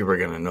 I knew you were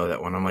going to know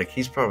that one. I'm like,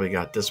 he's probably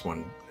got this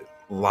one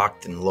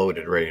locked and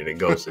loaded, ready to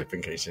go, so if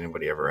in case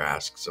anybody ever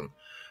asks him.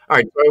 All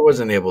right, so I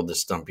wasn't able to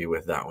stump you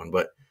with that one,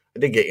 but I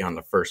did get you on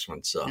the first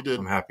one, so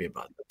I'm happy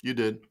about that. You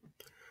did.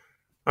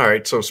 All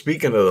right, so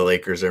speaking of the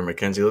Lakers there,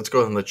 Mackenzie, let's go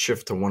ahead and let's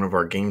shift to one of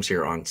our games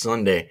here on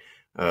Sunday.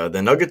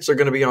 The Nuggets are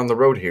going to be on the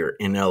road here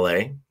in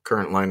L.A.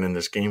 Current line in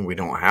this game, we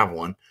don't have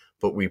one,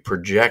 but we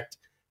project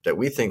that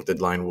we think the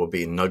line will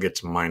be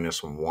Nuggets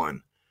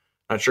 -1.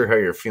 Not sure how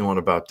you're feeling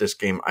about this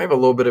game. I have a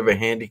little bit of a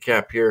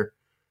handicap here.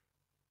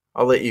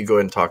 I'll let you go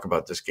ahead and talk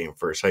about this game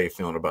first. How you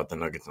feeling about the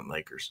Nuggets and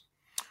Lakers?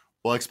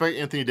 Well, I expect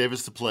Anthony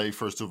Davis to play,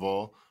 first of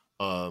all.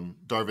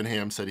 Darvin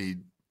Ham said he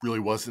really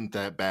wasn't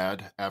that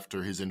bad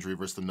after his injury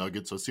versus the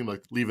Nuggets, so it seemed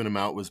like leaving him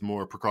out was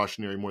more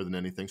precautionary more than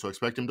anything. So I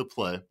expect him to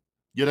play.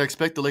 Yet I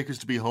expect the Lakers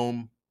to be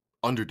home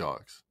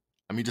underdogs.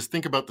 I mean, just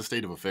think about the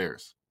state of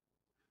affairs.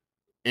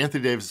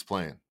 Anthony Davis is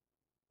playing.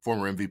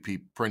 Former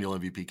MVP, perennial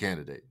MVP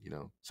candidate,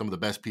 some of the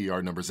best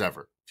PR numbers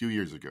ever, a few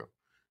years ago.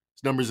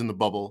 His numbers in the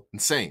bubble,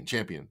 insane,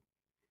 champion.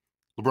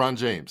 LeBron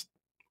James,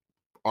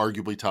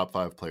 arguably top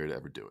 5 player to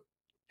ever do it.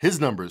 His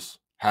numbers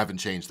haven't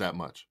changed that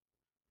much.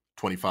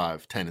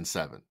 25, 10, and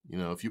 7.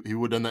 If he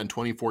would have done that in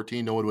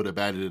 2014, no one would have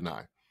batted an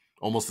eye.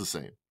 Almost the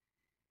same.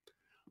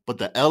 But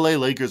the LA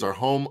Lakers are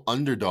home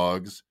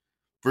underdogs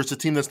versus a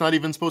team that's not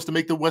even supposed to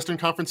make the Western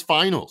Conference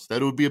Finals.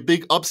 That would be a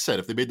big upset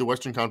if they made the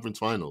Western Conference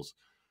Finals.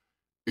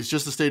 It's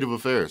just the state of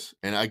affairs.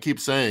 And I keep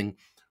saying,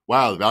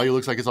 wow, the value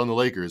looks like it's on the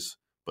Lakers.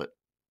 But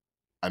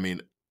I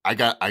mean, I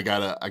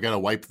gotta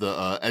wipe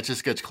the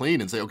Etch-a-Sketch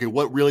clean and say, okay,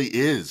 what really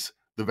is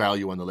the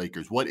value on the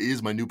Lakers? What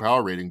is my new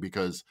power rating?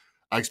 Because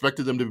I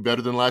expected them to be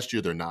better than last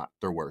year. They're not.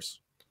 They're worse.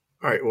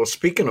 All right. Well,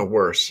 speaking of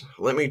worse,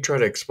 let me try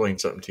to explain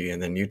something to you,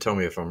 and then you tell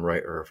me if I'm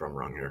right or if I'm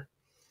wrong here.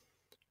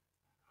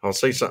 I'll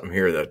say something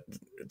here that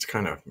it's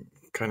kind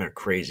of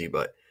crazy,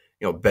 but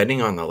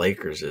betting on the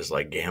Lakers is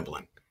like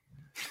gambling.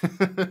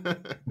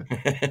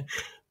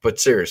 But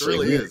seriously, it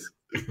really is.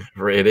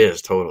 It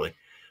is totally.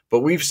 But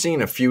we've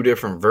seen a few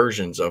different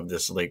versions of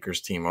this Lakers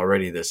team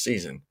already this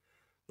season.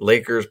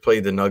 Lakers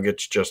played the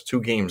Nuggets just 2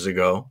 games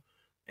ago,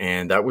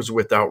 and that was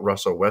without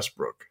Russell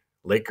Westbrook.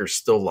 Lakers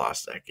still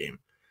lost that game.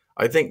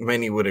 I think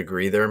many would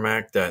agree there,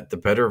 Mac, that the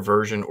better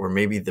version or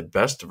maybe the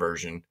best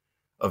version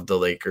of the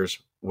Lakers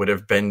would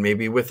have been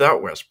maybe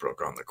without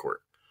Westbrook on the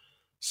court.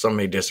 Some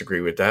may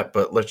disagree with that,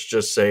 but let's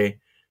just say,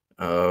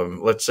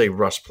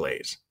 Russ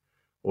plays.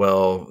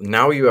 Well,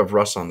 now you have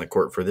Russ on the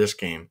court for this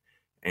game,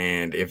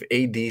 and if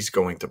AD's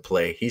going to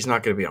play, he's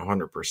not going to be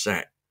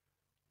 100%.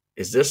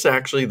 Is this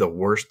actually the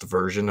worst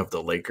version of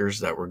the Lakers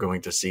that we're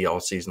going to see all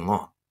season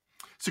long?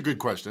 It's a good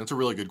question. It's a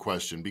really good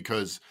question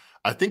because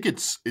I think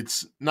it's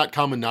not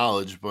common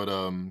knowledge, but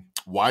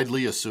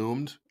widely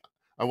assumed,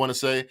 I want to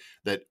say,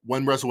 that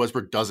when Russell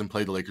Westbrook doesn't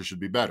play, the Lakers should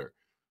be better.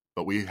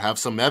 But we have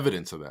some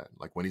evidence of that,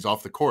 like when he's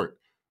off the court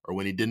or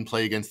when he didn't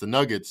play against the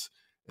Nuggets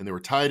and they were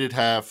tied at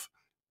half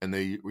and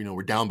they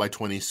were down by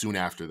 20 soon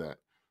after that,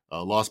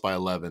 lost by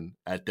 11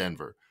 at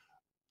Denver.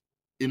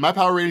 In my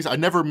power ratings, I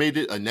never made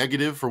it a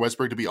negative for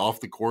Westbrook to be off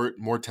the court.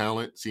 More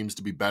talent seems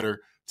to be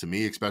better to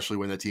me, especially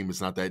when that team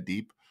is not that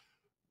deep.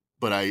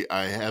 But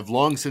I have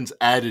long since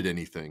added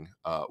anything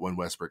when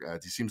Westbrook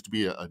adds. He seems to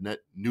be a net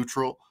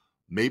neutral,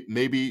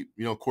 maybe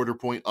quarter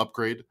point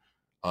upgrade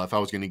if I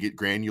was going to get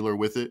granular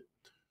with it.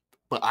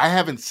 But I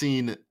haven't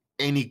seen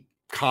any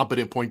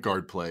competent point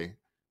guard play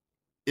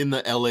in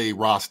the LA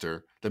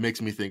roster that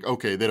makes me think,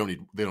 okay, they don't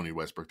need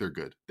Westbrook. They're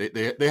good.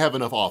 They have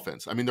enough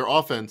offense. I mean, their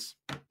offense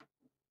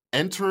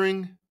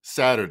entering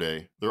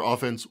Saturday, their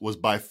offense was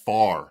by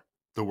far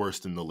the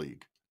worst in the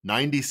league.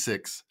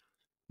 96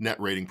 net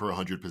rating per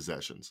 100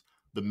 possessions.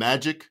 The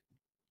Magic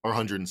are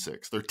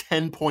 106. They're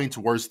 10 points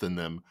worse than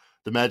them.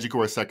 The Magic,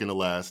 who are second to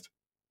last,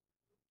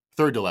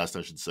 third to last,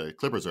 I should say.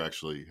 Clippers are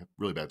actually a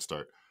really bad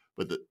start.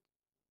 But the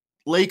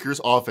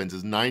Lakers' offense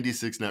is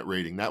 96 net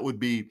rating. That would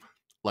be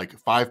like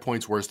 5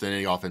 points worse than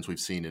any offense we've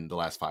seen in the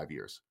last 5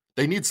 years.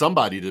 They need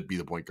somebody to be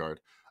the point guard.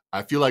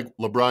 I feel like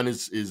LeBron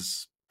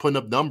is putting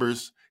up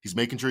numbers. He's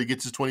making sure he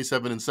gets his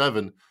 27 and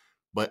 7,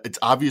 but it's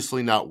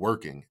obviously not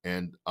working.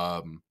 And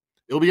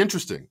it'll be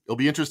interesting. It'll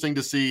be interesting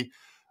to see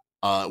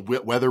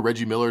whether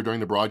Reggie Miller during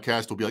the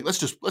broadcast will be like, let's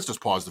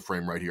just pause the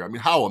frame right here. I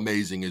mean, how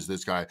amazing is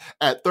this guy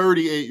at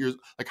 38 years?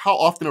 Like, how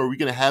often are we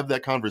going to have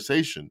that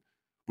conversation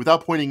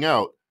without pointing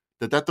out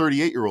that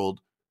 38-year-old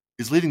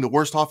is leading the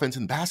worst offense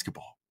in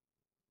basketball?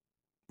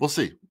 We'll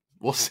see.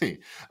 We'll see.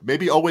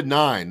 Maybe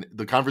 0-9,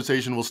 the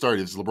conversation will start.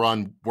 Is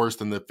LeBron worse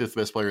than the fifth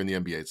best player in the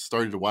NBA? It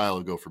started a while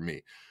ago for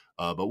me,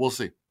 but we'll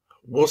see.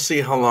 We'll see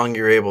how long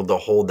you're able to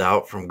hold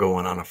out from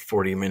going on a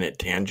 40-minute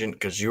tangent,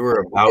 because you were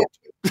about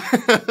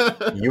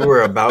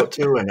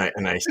to,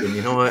 and I said,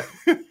 you know what?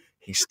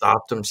 He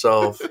stopped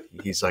himself.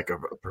 He's like a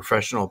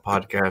professional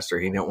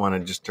podcaster. He didn't want to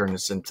just turn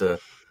this into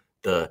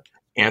the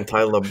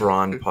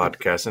anti-LeBron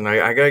podcast, and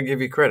I gotta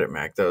give you credit,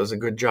 Mac. That was a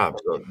good job.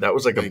 So that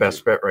was like a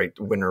best bet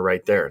winner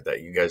right there.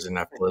 That you guys didn't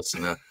have to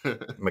listen to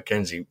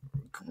Mackenzie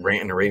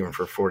ranting and raving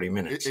for 40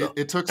 minutes. So.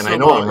 It took, and some, I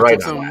know I'm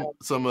right on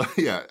that.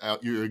 Yeah,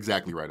 you're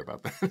exactly right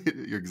about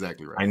that. You're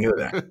exactly right. I knew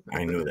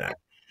that.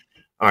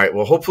 All right.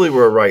 Well, hopefully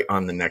we're right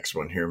on the next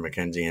one here,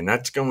 Mackenzie, and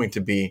that's going to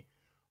be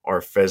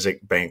our Fezzik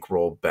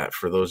bankroll bet.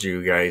 For those of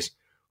you guys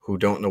who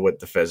don't know what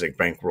the Fezzik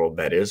bankroll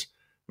bet is,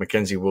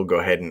 Mackenzie will go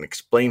ahead and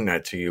explain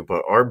that to you,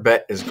 but our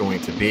bet is going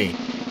to be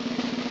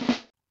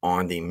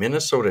on the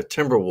Minnesota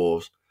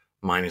Timberwolves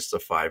minus the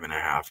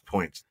 5.5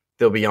 points.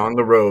 They'll be on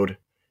the road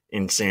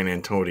in San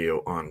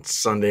Antonio on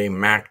Sunday.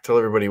 Mac, tell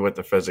everybody what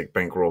the Fezzik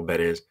bankroll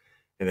bet is,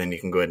 and then you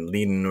can go ahead and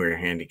lead into your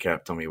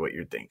handicap. Tell me what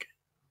you think.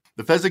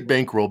 The Fezzik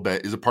bankroll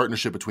bet is a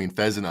partnership between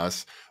Fez and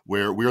us,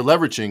 where we are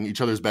leveraging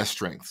each other's best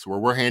strengths, where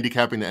we're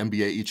handicapping the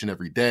NBA each and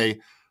every day.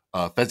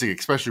 Fezzik,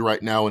 especially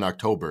right now in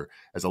October,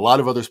 as a lot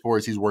of other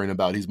sports he's worrying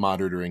about, he's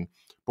monitoring,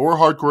 but we're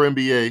hardcore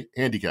NBA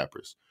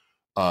handicappers.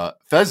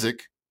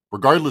 Fezzik,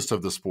 regardless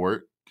of the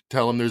sport,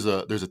 tell him there's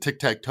a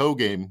tic-tac-toe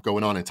game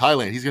going on in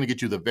Thailand. He's going to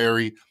get you the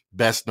very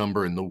best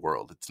number in the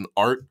world. It's an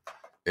art,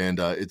 and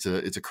it's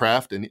a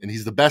craft, and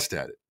he's the best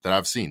at it that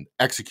I've seen,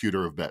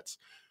 executor of bets.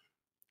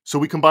 So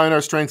we combine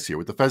our strengths here.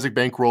 With the Fezzik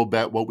bankroll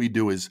bet, what we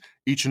do is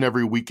each and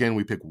every weekend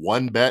we pick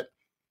one bet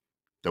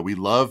that we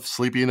love,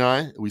 Sleepy and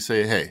I. We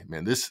say, hey,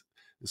 man, this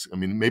I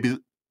mean, maybe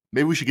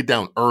we should get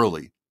down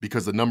early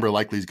because the number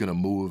likely is going to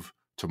move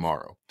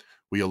tomorrow.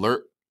 We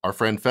alert our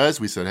friend Fez.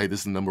 We said, hey,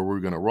 this is the number we're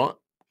going to run.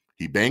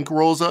 He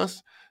bankrolls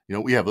us.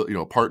 We have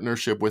a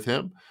partnership with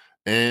him,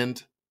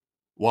 and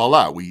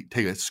voila, we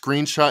take a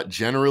screenshot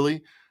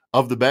generally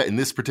of the bet. In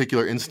this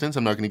particular instance,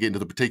 I'm not going to get into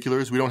the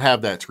particulars. We don't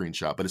have that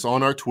screenshot, but it's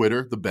on our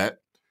Twitter, the bet.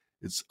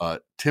 It's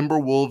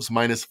Timberwolves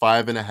minus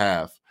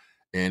 5.5.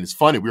 And it's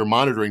funny, we were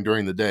monitoring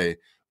during the day.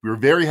 We were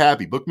very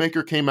happy.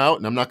 Bookmaker came out,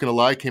 and I'm not going to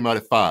lie, came out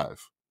at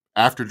 5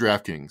 after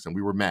DraftKings, and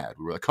we were mad.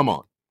 We were like, come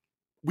on.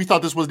 We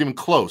thought this wasn't even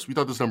close. We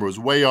thought this number was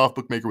way off.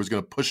 Bookmaker was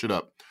going to push it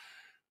up.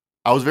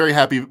 I was very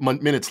happy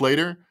minutes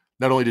later.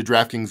 Not only did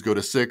DraftKings go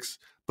to 6,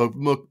 but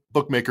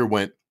Bookmaker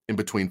went in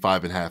between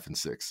 5.5 and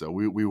 6. So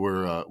we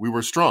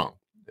were strong.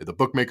 The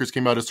bookmakers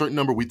came out a certain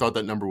number. We thought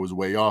that number was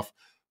way off.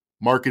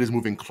 Market is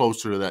moving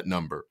closer to that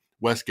number.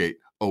 Westgate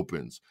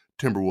opens.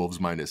 Timberwolves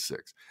minus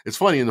 6. It's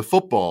funny in the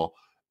football.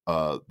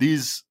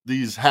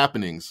 These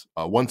happenings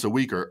once a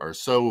week are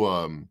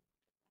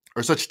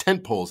such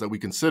tent poles that we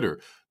consider.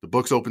 The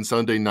books open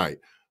Sunday night.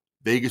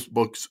 Vegas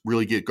books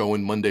really get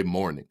going Monday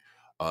morning.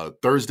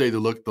 Thursday, the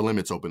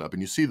limits open up,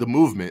 and you see the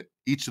movement,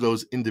 each of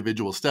those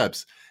individual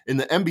steps. In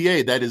the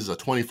NBA, that is a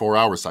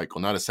 24-hour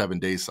cycle, not a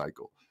 7-day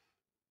cycle.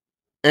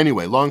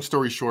 Anyway, long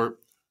story short,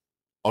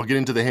 I'll get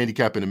into the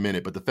handicap in a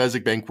minute, but the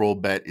Fezzik bankroll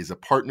bet is a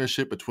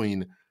partnership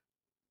between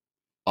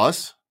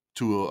us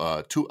to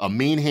a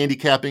mean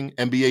handicapping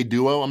NBA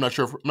duo. I'm not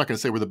going to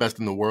say we're the best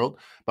in the world,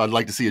 but I'd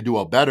like to see a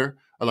duo better.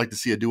 I'd like to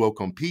see a duo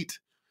compete.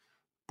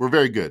 We're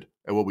very good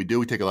at what we do.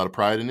 We take a lot of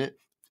pride in it.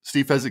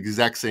 Steve Fezzik,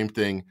 exact same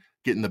thing,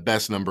 getting the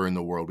best number in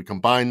the world. We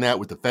combine that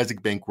with the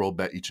Fezzik bankroll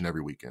bet each and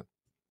every weekend.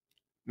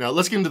 Now,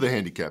 let's get into the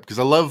handicap, because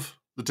I love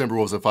the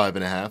Timberwolves at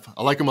 5.5.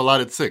 I like them a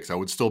lot at 6. I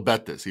would still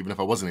bet this, even if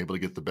I wasn't able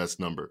to get the best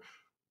number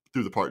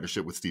through the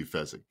partnership with Steve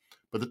Fezzik.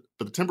 But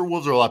the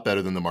Timberwolves are a lot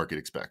better than the market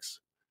expects.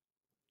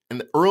 And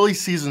the early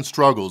season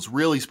struggles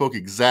really spoke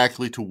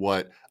exactly to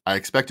what I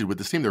expected with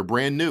this team. They're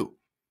brand new.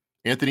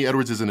 Anthony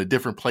Edwards is in a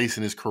different place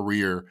in his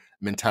career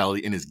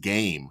mentality, in his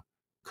game.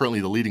 Currently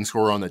the leading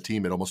scorer on that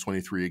team at almost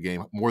 23 a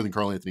game, more than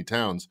Karl Anthony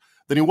Towns,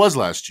 than he was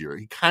last year.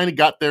 He kind of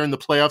got there in the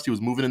playoffs. He was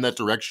moving in that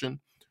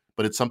direction.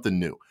 but it's something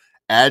new.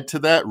 Add to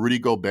that Rudy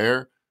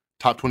Gobert,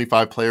 top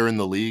 25 player in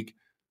the league,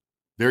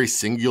 very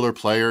singular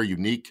player,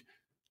 unique.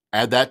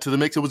 Add that to the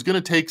mix. It was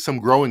going to take some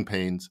growing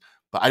pains,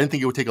 but I didn't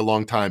think it would take a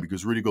long time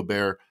because Rudy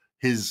Gobert,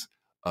 his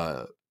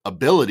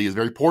ability is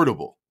very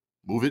portable.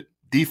 Move it,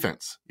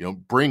 defense,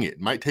 bring it. It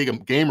might take a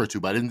game or two,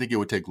 but I didn't think it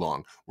would take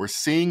long. We're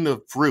seeing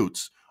the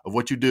fruits of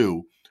what you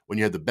do when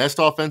you had the best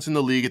offense in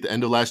the league at the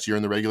end of last year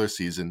in the regular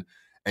season,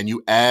 and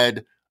you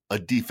add a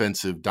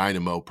defensive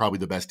dynamo, probably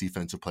the best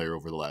defensive player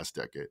over the last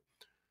decade.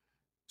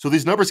 So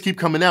these numbers keep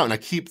coming out, and I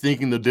keep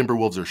thinking the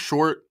Timberwolves are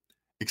short,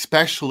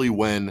 especially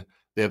when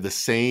they have the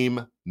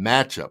same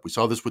matchup. We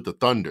saw this with the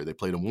Thunder. They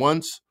played them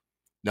once.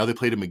 Now they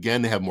played them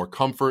again. They have more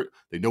comfort.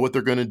 They know what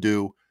they're going to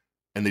do,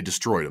 and they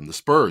destroyed them. The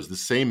Spurs, the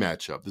same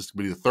matchup. This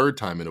could be the third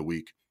time in a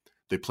week.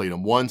 They played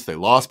them once. They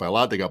lost by a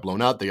lot. They got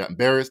blown out. They got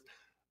embarrassed.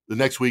 The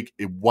next game,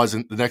 it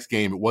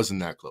wasn't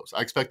that close.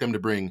 I expect them to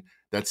bring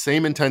that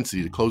same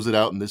intensity to close it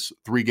out in this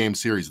 3-game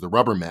series, the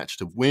rubber match,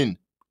 to win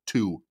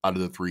 2 out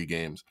of the 3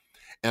 games.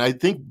 And I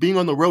think being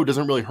on the road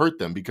doesn't really hurt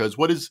them because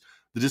what is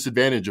the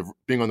disadvantage of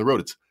being on the road?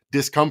 It's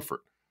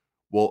discomfort.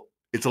 Well,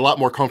 it's a lot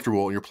more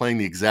comfortable when you're playing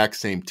the exact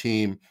same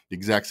team, the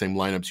exact same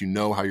lineups. You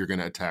know how you're going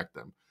to attack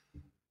them.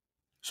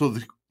 So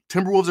the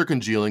Timberwolves are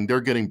congealing. They're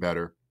getting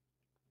better.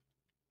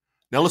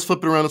 Now let's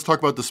flip it around. Let's talk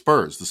about the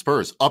Spurs. The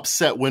Spurs,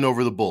 upset win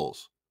over the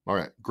Bulls. All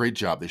right, great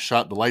job. They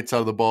shot the lights out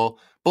of the ball.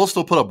 Bulls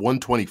still put up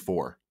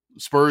 124.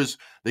 Spurs,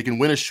 they can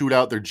win a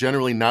shootout. They're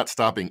generally not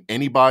stopping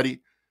anybody,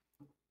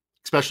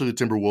 especially the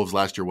Timberwolves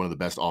last year, one of the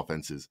best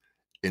offenses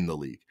in the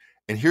league.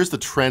 And here's the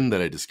trend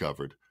that I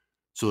discovered.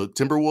 So the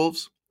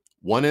Timberwolves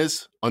won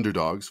as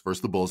underdogs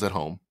versus the Bulls at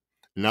home,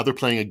 and now they're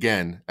playing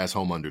again as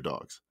home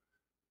underdogs.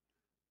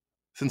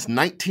 Since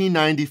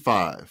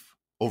 1995,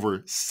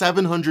 over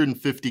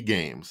 750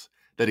 games,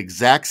 that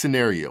exact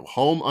scenario,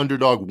 home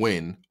underdog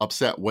win,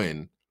 upset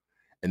win,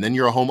 and then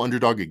you're a home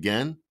underdog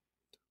again,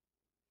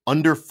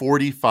 under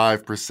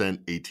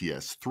 45%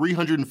 ATS,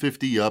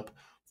 350 up,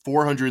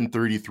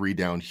 433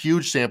 down,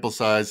 huge sample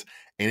size,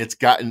 and it's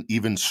gotten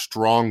even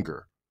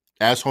stronger.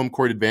 As home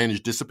court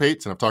advantage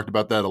dissipates, and I've talked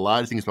about that a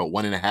lot, I think it's about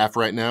 1.5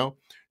 right now.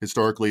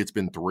 Historically, it's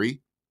been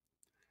 3.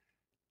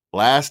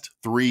 Last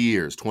 3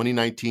 years,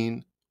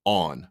 2019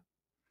 on,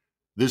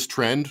 this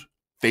trend,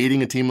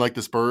 fading a team like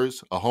the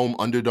Spurs, a home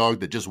underdog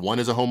that just won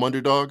as a home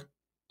underdog,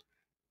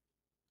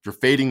 if you're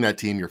fading that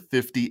team, you're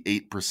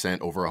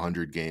 58% over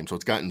 100 games. So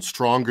it's gotten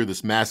stronger,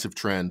 this massive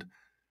trend,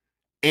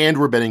 and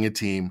we're betting a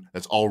team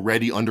that's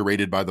already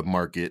underrated by the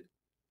market.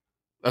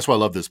 That's why I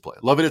love this play.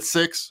 Love it at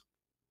 6.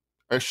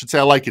 I should say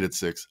I like it at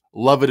 6.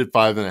 Love it at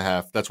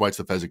 5.5. That's why it's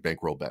the Fezzik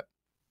Bankroll bet.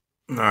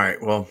 All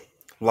right, well,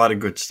 a lot of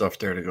good stuff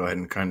there to go ahead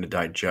and kind of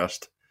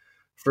digest.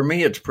 For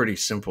me, it's pretty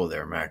simple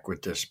there, Mac,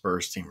 with this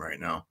Spurs team right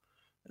now.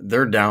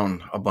 They're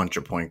down a bunch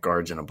of point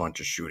guards and a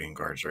bunch of shooting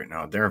guards right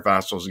now. Darren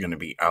Vassal's going to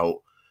be out.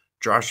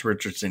 Josh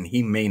Richardson,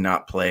 he may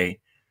not play.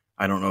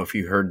 I don't know if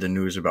you heard the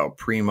news about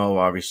Primo.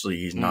 Obviously,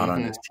 he's not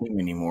on this team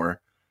anymore.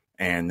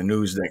 And the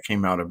news that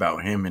came out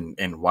about him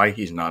and why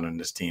he's not on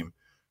this team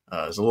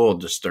is a little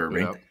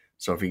disturbing. Yep.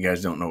 So if you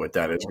guys don't know what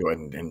that is, go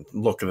ahead and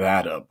look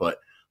that up. But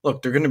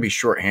look, they're going to be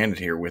shorthanded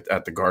here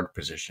at the guard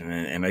position.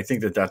 And I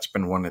think that's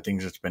been one of the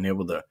things that's been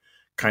able to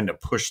kind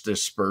of push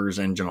this Spurs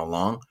engine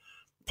along.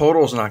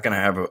 Poeltl's not going to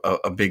have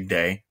a big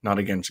day, not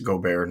against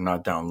Gobert,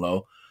 not down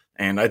low.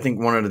 And I think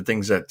one of the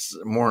things that's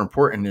more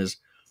important is,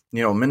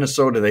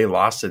 Minnesota, they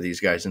lost to these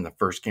guys in the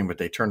first game, but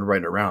they turned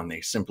right around.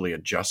 They simply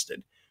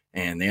adjusted,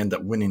 and they end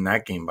up winning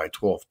that game by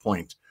 12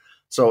 points.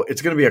 So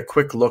it's going to be a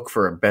quick look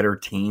for a better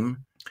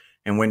team.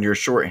 And when you're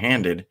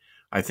shorthanded,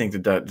 I think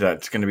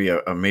that's going to be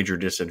a major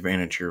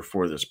disadvantage here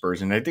for the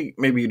Spurs. And I think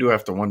maybe you do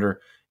have to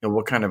wonder,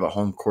 what kind of a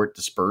home court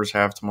the Spurs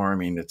have tomorrow. I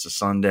mean, it's a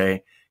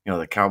Sunday.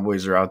 The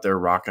Cowboys are out there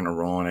rocking and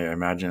rolling. I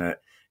imagine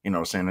that,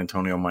 San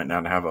Antonio might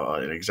not have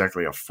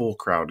exactly a full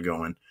crowd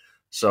going.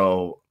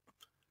 So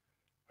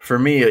for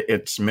me,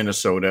 it's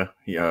Minnesota.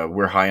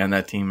 We're high on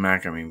that team,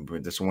 Mac. I mean,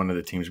 this is one of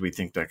the teams we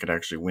think that could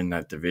actually win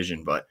that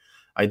division. But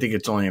I think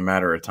it's only a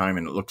matter of time,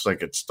 and it looks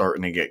like it's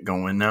starting to get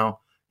going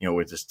now,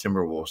 with this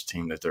Timberwolves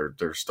team that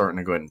they're starting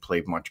to go ahead and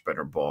play much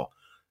better ball.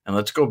 And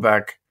let's go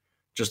back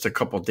just a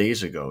couple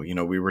days ago.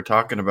 We were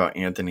talking about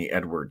Anthony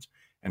Edwards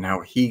and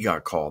how he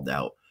got called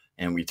out.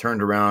 And we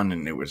turned around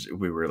and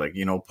we were like,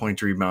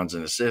 points, rebounds,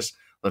 and assists.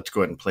 Let's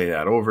go ahead and play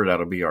that over.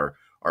 That'll be our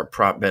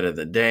prop bet of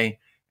the day.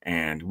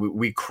 And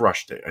we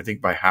crushed it. I think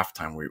by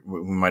halftime, we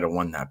might have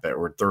won that bet,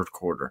 or third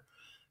quarter.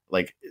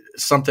 Like,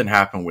 something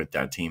happened with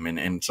that team.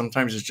 And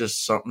sometimes it's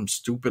just something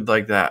stupid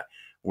like that,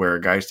 where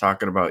a guy's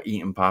talking about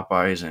eating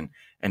Popeyes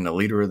and the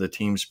leader of the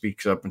team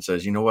speaks up and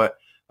says, you know what?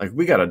 Like,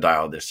 we got to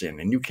dial this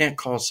in. And you can't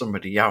call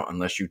somebody out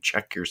unless you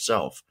check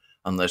yourself,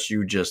 unless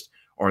you just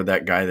or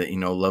that guy that,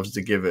 loves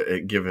to give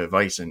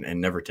advice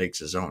and never takes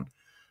his own.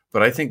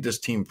 But I think this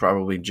team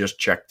probably just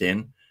checked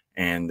in,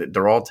 and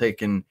they're all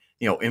taking,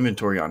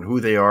 inventory on who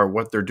they are,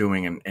 what they're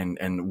doing,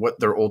 and what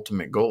their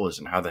ultimate goal is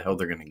and how the hell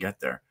they're going to get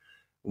there.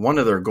 One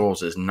of their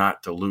goals is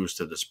not to lose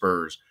to the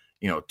Spurs,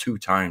 2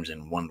 times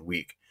in 1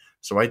 week.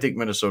 So I think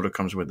Minnesota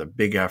comes with a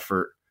big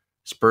effort.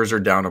 Spurs are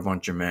down a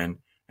bunch of men,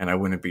 and I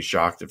wouldn't be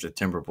shocked if the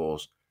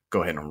Timberwolves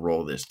go ahead and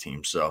roll this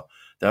team. So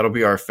that'll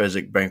be our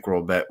Fezzik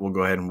bankroll bet. We'll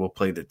go ahead and we'll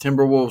play the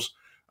Timberwolves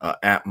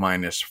at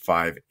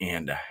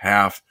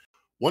 -5.5.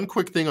 One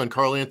quick thing on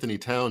Karl Anthony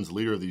Towns,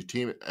 leader of the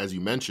team, as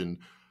you mentioned,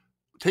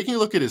 taking a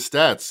look at his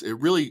stats, it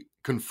really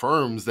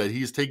confirms that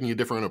he's taking a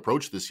different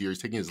approach this year.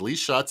 He's taking his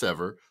least shots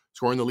ever,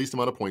 scoring the least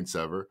amount of points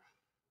ever.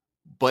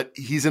 But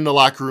he's in the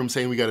locker room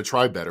saying we got to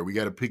try better. We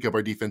got to pick up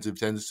our defensive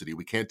intensity.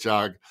 We can't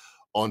jog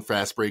on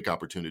fast break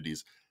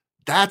opportunities.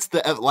 That's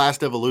the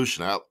last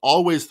evolution. I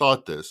always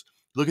thought this.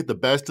 Look at the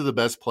best of the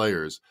best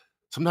players.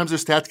 Sometimes their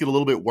stats get a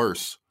little bit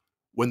worse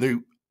when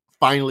they've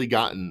finally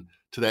gotten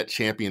to that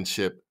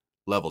championship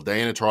level.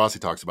 Diana Taurasi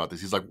talks about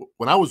this. He's like,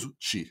 when I was,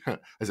 I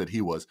said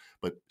he was,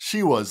 but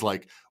she was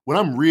like, when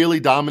I'm really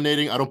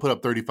dominating, I don't put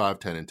up 35,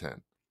 10, and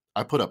 10.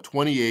 I put up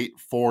 28,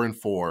 4, and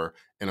 4,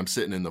 and I'm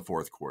sitting in the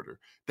fourth quarter.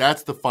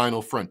 That's the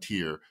final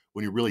frontier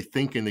when you're really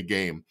thinking the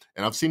game.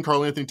 And I've seen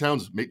Karl Anthony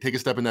Towns take a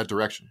step in that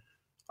direction.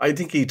 I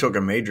think he took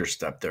a major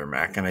step there,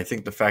 Mac, and I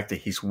think the fact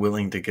that he's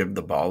willing to give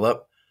the ball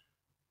up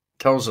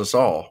tells us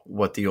all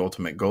what the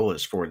ultimate goal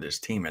is for this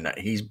team, and that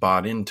he's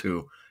bought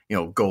into,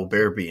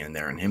 Gobert being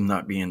there and him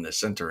not being the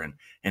center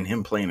and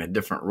him playing a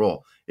different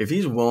role. If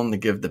he's willing to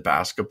give the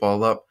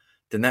basketball up,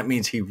 then that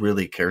means he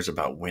really cares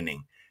about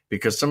winning.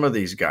 Because some of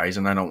these guys,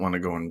 and I don't want to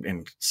go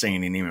and say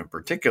any name in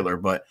particular,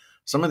 but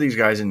some of these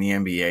guys in the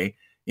NBA,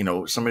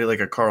 somebody like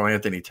a Karl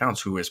Anthony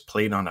Towns who has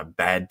played on a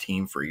bad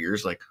team for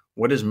years, like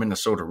what has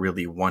Minnesota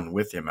really won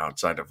with him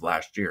outside of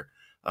last year?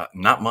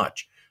 Not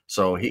much.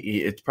 So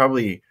it's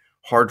probably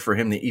hard for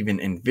him to even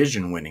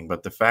envision winning.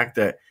 But the fact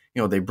that,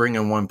 they bring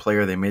in one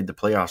player, they made the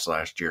playoffs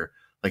last year,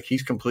 like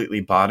he's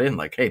completely bought in,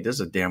 like, hey, this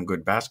is a damn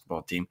good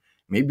basketball team.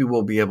 Maybe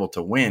we'll be able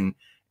to win.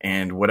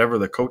 And whatever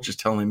the coach is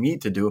telling me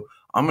to do,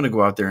 I'm going to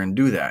go out there and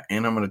do that.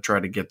 And I'm going to try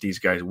to get these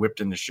guys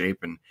whipped into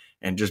shape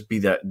and just be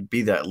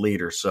that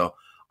leader. So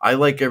I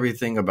like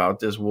everything about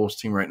this Wolves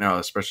team right now,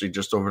 especially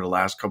just over the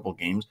last couple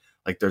games.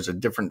 Like there's a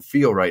different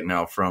feel right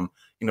now from,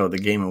 the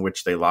game in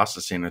which they lost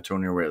to San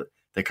Antonio, where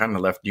they kind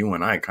of left you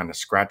and I kind of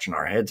scratching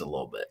our heads a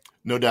little bit.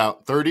 No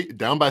doubt.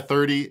 Down by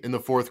 30 in the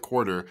fourth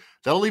quarter.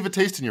 That'll leave a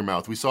taste in your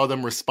mouth. We saw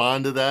them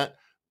respond to that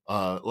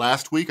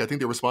last week. I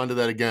think they respond to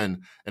that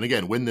again and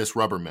again, win this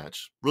rubber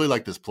match. Really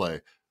like this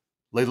play.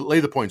 Lay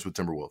the points with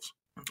Timberwolves.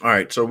 All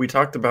right, so we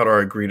talked about our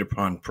agreed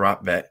upon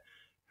prop bet.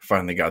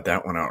 Finally got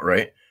that one out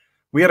right.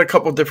 We had a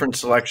couple different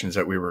selections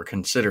that we were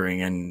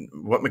considering, and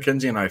what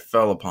Mackenzie and I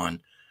fell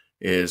upon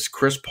is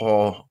Chris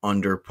Paul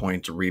under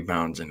points,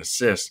 rebounds, and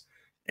assists,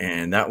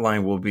 and that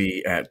line will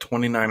be at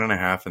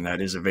 29.5, and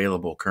that is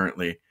available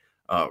currently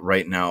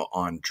right now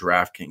on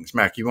DraftKings.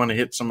 Mac, you want to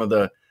hit some of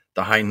the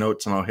high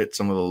notes, and I'll hit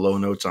some of the low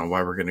notes on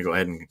why we're going to go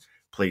ahead and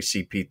play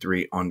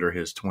CP3 under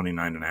his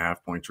 29.5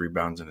 points,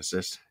 rebounds, and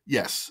assists?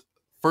 Yes.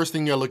 First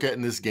thing you got to look at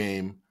in this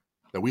game,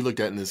 that we looked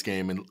at in this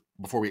game, and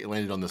before we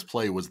landed on this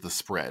play, was the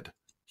spread.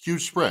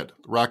 Huge spread.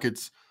 The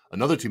Rockets,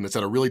 another team that's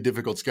had a really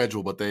difficult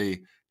schedule, but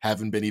they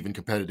haven't been even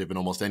competitive in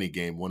almost any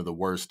game, one of the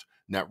worst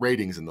net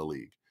ratings in the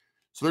league.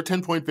 So they're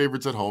 10-point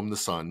favorites at home, the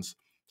Suns.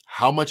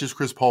 How much is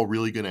Chris Paul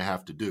really going to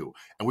have to do?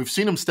 And we've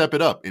seen him step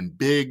it up in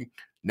big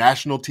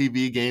national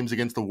TV games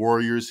against the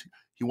Warriors.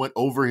 He went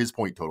over his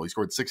point total. He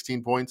scored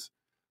 16 points.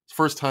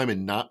 First time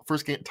out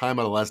of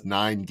the last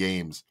 9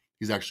 games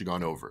he's actually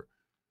gone over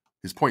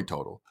his point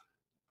total.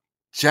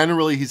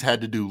 Generally, he's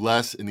had to do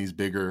less in these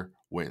bigger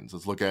wins.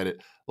 Let's look at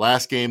it.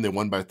 Last game, they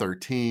won by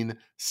 13,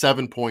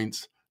 7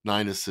 points,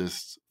 9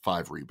 assists,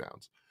 5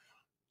 rebounds.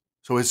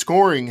 So his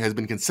scoring has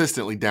been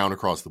consistently down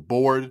across the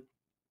board.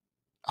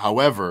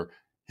 However,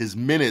 his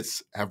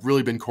minutes have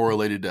really been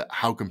correlated to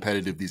how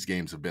competitive these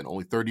games have been.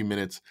 Only 30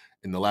 minutes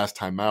in the last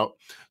time out.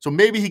 So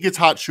maybe he gets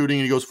hot shooting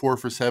and he goes 4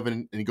 for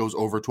 7 and he goes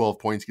over 12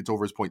 points, gets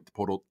over his point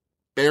total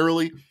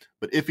barely.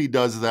 But if he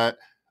does that,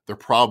 they're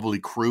probably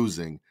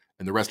cruising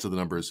and the rest of the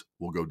numbers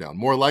will go down.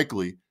 More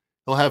likely,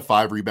 he'll have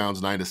 5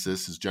 rebounds, 9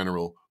 assists, his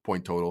general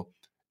point total.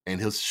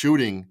 And his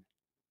shooting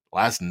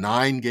last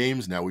 9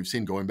 games now, we've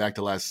seen going back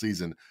to last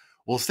season,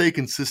 will stay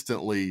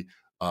consistently,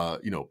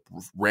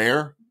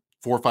 rare,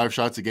 4 or 5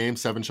 shots a game,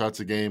 7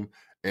 shots a game,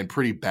 and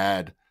pretty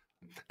bad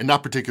and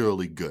not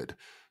particularly good.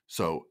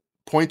 So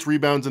points,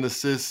 rebounds, and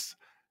assists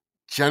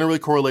generally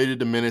correlated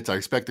to minutes. I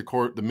expect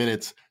the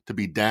minutes to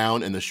be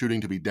down and the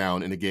shooting to be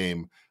down in a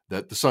game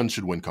that the Suns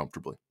should win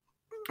comfortably.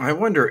 I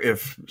wonder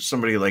if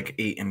somebody like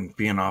Ayton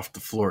being off the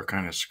floor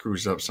kind of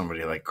screws up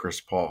somebody like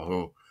Chris Paul,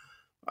 who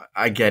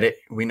I get it.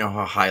 We know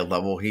how high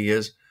level he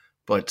is,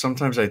 but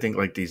sometimes I think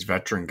like these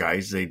veteran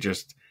guys,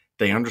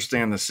 they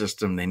understand the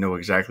system. They know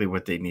exactly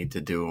what they need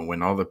to do. And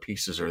when all the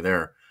pieces are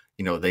there,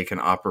 they can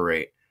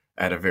operate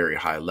at a very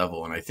high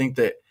level. And I think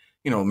that,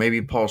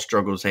 maybe Paul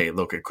struggles. Hey,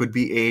 look, it could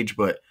be age,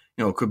 but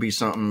it could be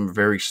something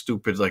very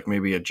stupid, like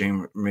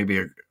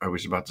I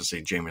was about to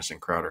say Jamison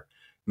Crowder.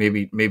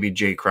 Maybe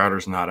Jay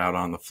Crowder's not out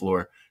on the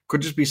floor.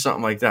 Could just be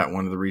something like that.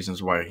 One of the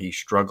reasons why he's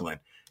struggling.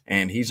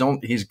 And he's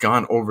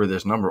gone over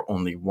this number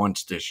only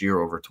once this year,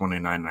 over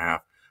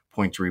 29.5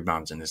 points,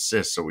 rebounds, and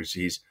assists. So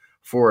he's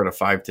 4 out of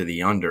 5 to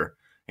the under.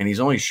 and he's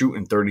only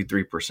shooting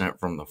 33%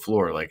 from the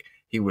floor. Like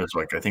he was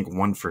like, I think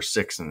 1 for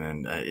 6. And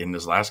then in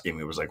his last game,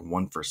 he was like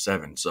 1 for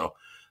 7. So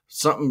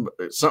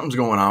something's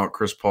going on with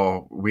Chris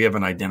Paul. We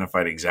haven't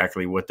identified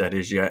exactly what that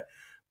is yet,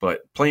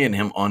 but playing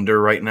him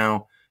under right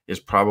now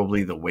is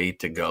probably the way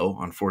to go,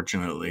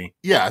 unfortunately.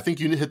 Yeah, I think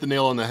you hit the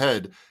nail on the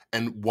head.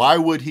 And why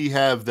would he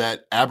have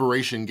that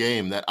aberration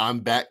game, that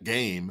I'm back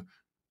game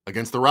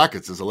against the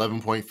Rockets as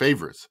 11-point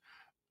favorites?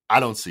 I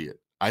don't see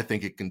it. I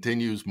think it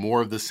continues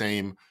more of the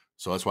same.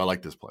 So that's why I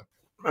like this play.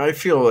 I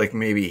feel like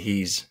maybe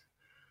he's,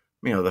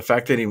 the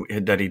fact that he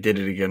did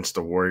it against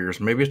the Warriors,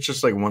 maybe it's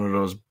just like one of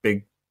those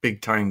big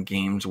time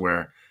games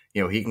where,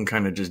 he can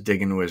kind of just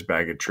dig into his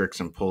bag of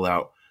tricks and pull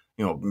out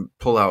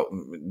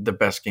the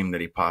best game that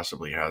he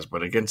possibly has.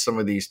 But against some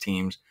of these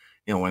teams,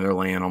 when they're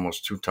laying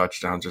almost 2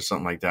 touchdowns or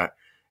something like that,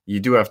 you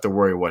do have to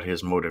worry what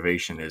his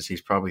motivation is.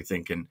 He's probably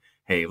thinking,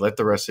 hey, let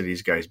the rest of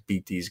these guys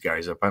beat these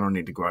guys up. I don't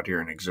need to go out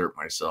here and exert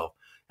myself.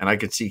 And I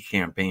could see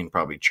Campaign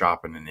probably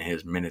chopping into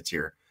his minutes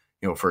here,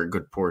 for a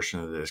good portion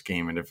of this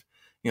game. And if,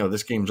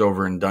 this game's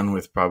over and done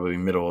with probably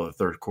middle of the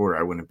third quarter,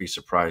 I wouldn't be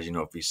surprised,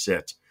 if he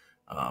sits,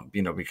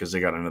 because they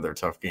got another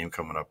tough game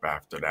coming up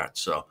after that.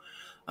 So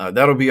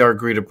that'll be our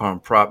agreed upon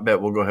prop bet.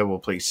 We'll go ahead. We'll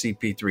play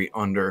CP3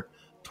 under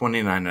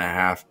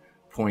 29.5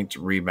 points,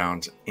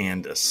 rebounds,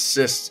 and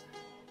assists.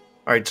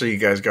 All right, so you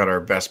guys got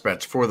our best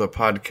bets for the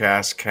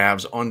podcast.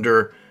 Cavs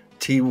under,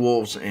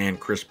 T-Wolves, and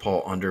Chris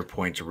Paul under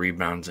points,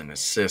 rebounds, and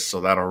assists.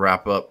 So that'll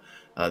wrap up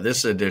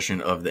this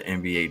edition of the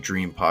NBA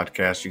Dream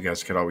Podcast. You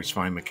guys could always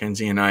find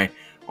Mackenzie and I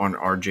on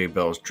RJ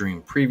Bell's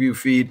Dream Preview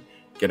feed.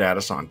 Get at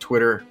us on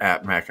Twitter,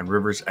 at Mac and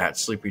Rivers, at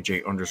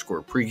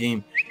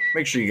SleepyJ_pregame.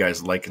 Make sure you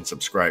guys like and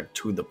subscribe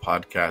to the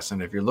podcast.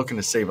 And if you're looking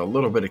to save a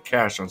little bit of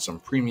cash on some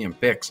premium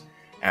picks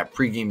at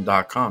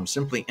pregame.com,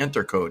 simply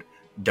enter code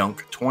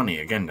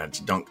DUNK20. Again, that's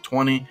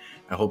DUNK20.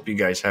 I hope you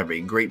guys have a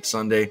great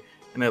Sunday,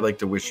 and I'd like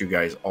to wish you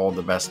guys all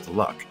the best of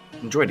luck.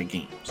 Enjoy the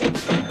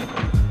games.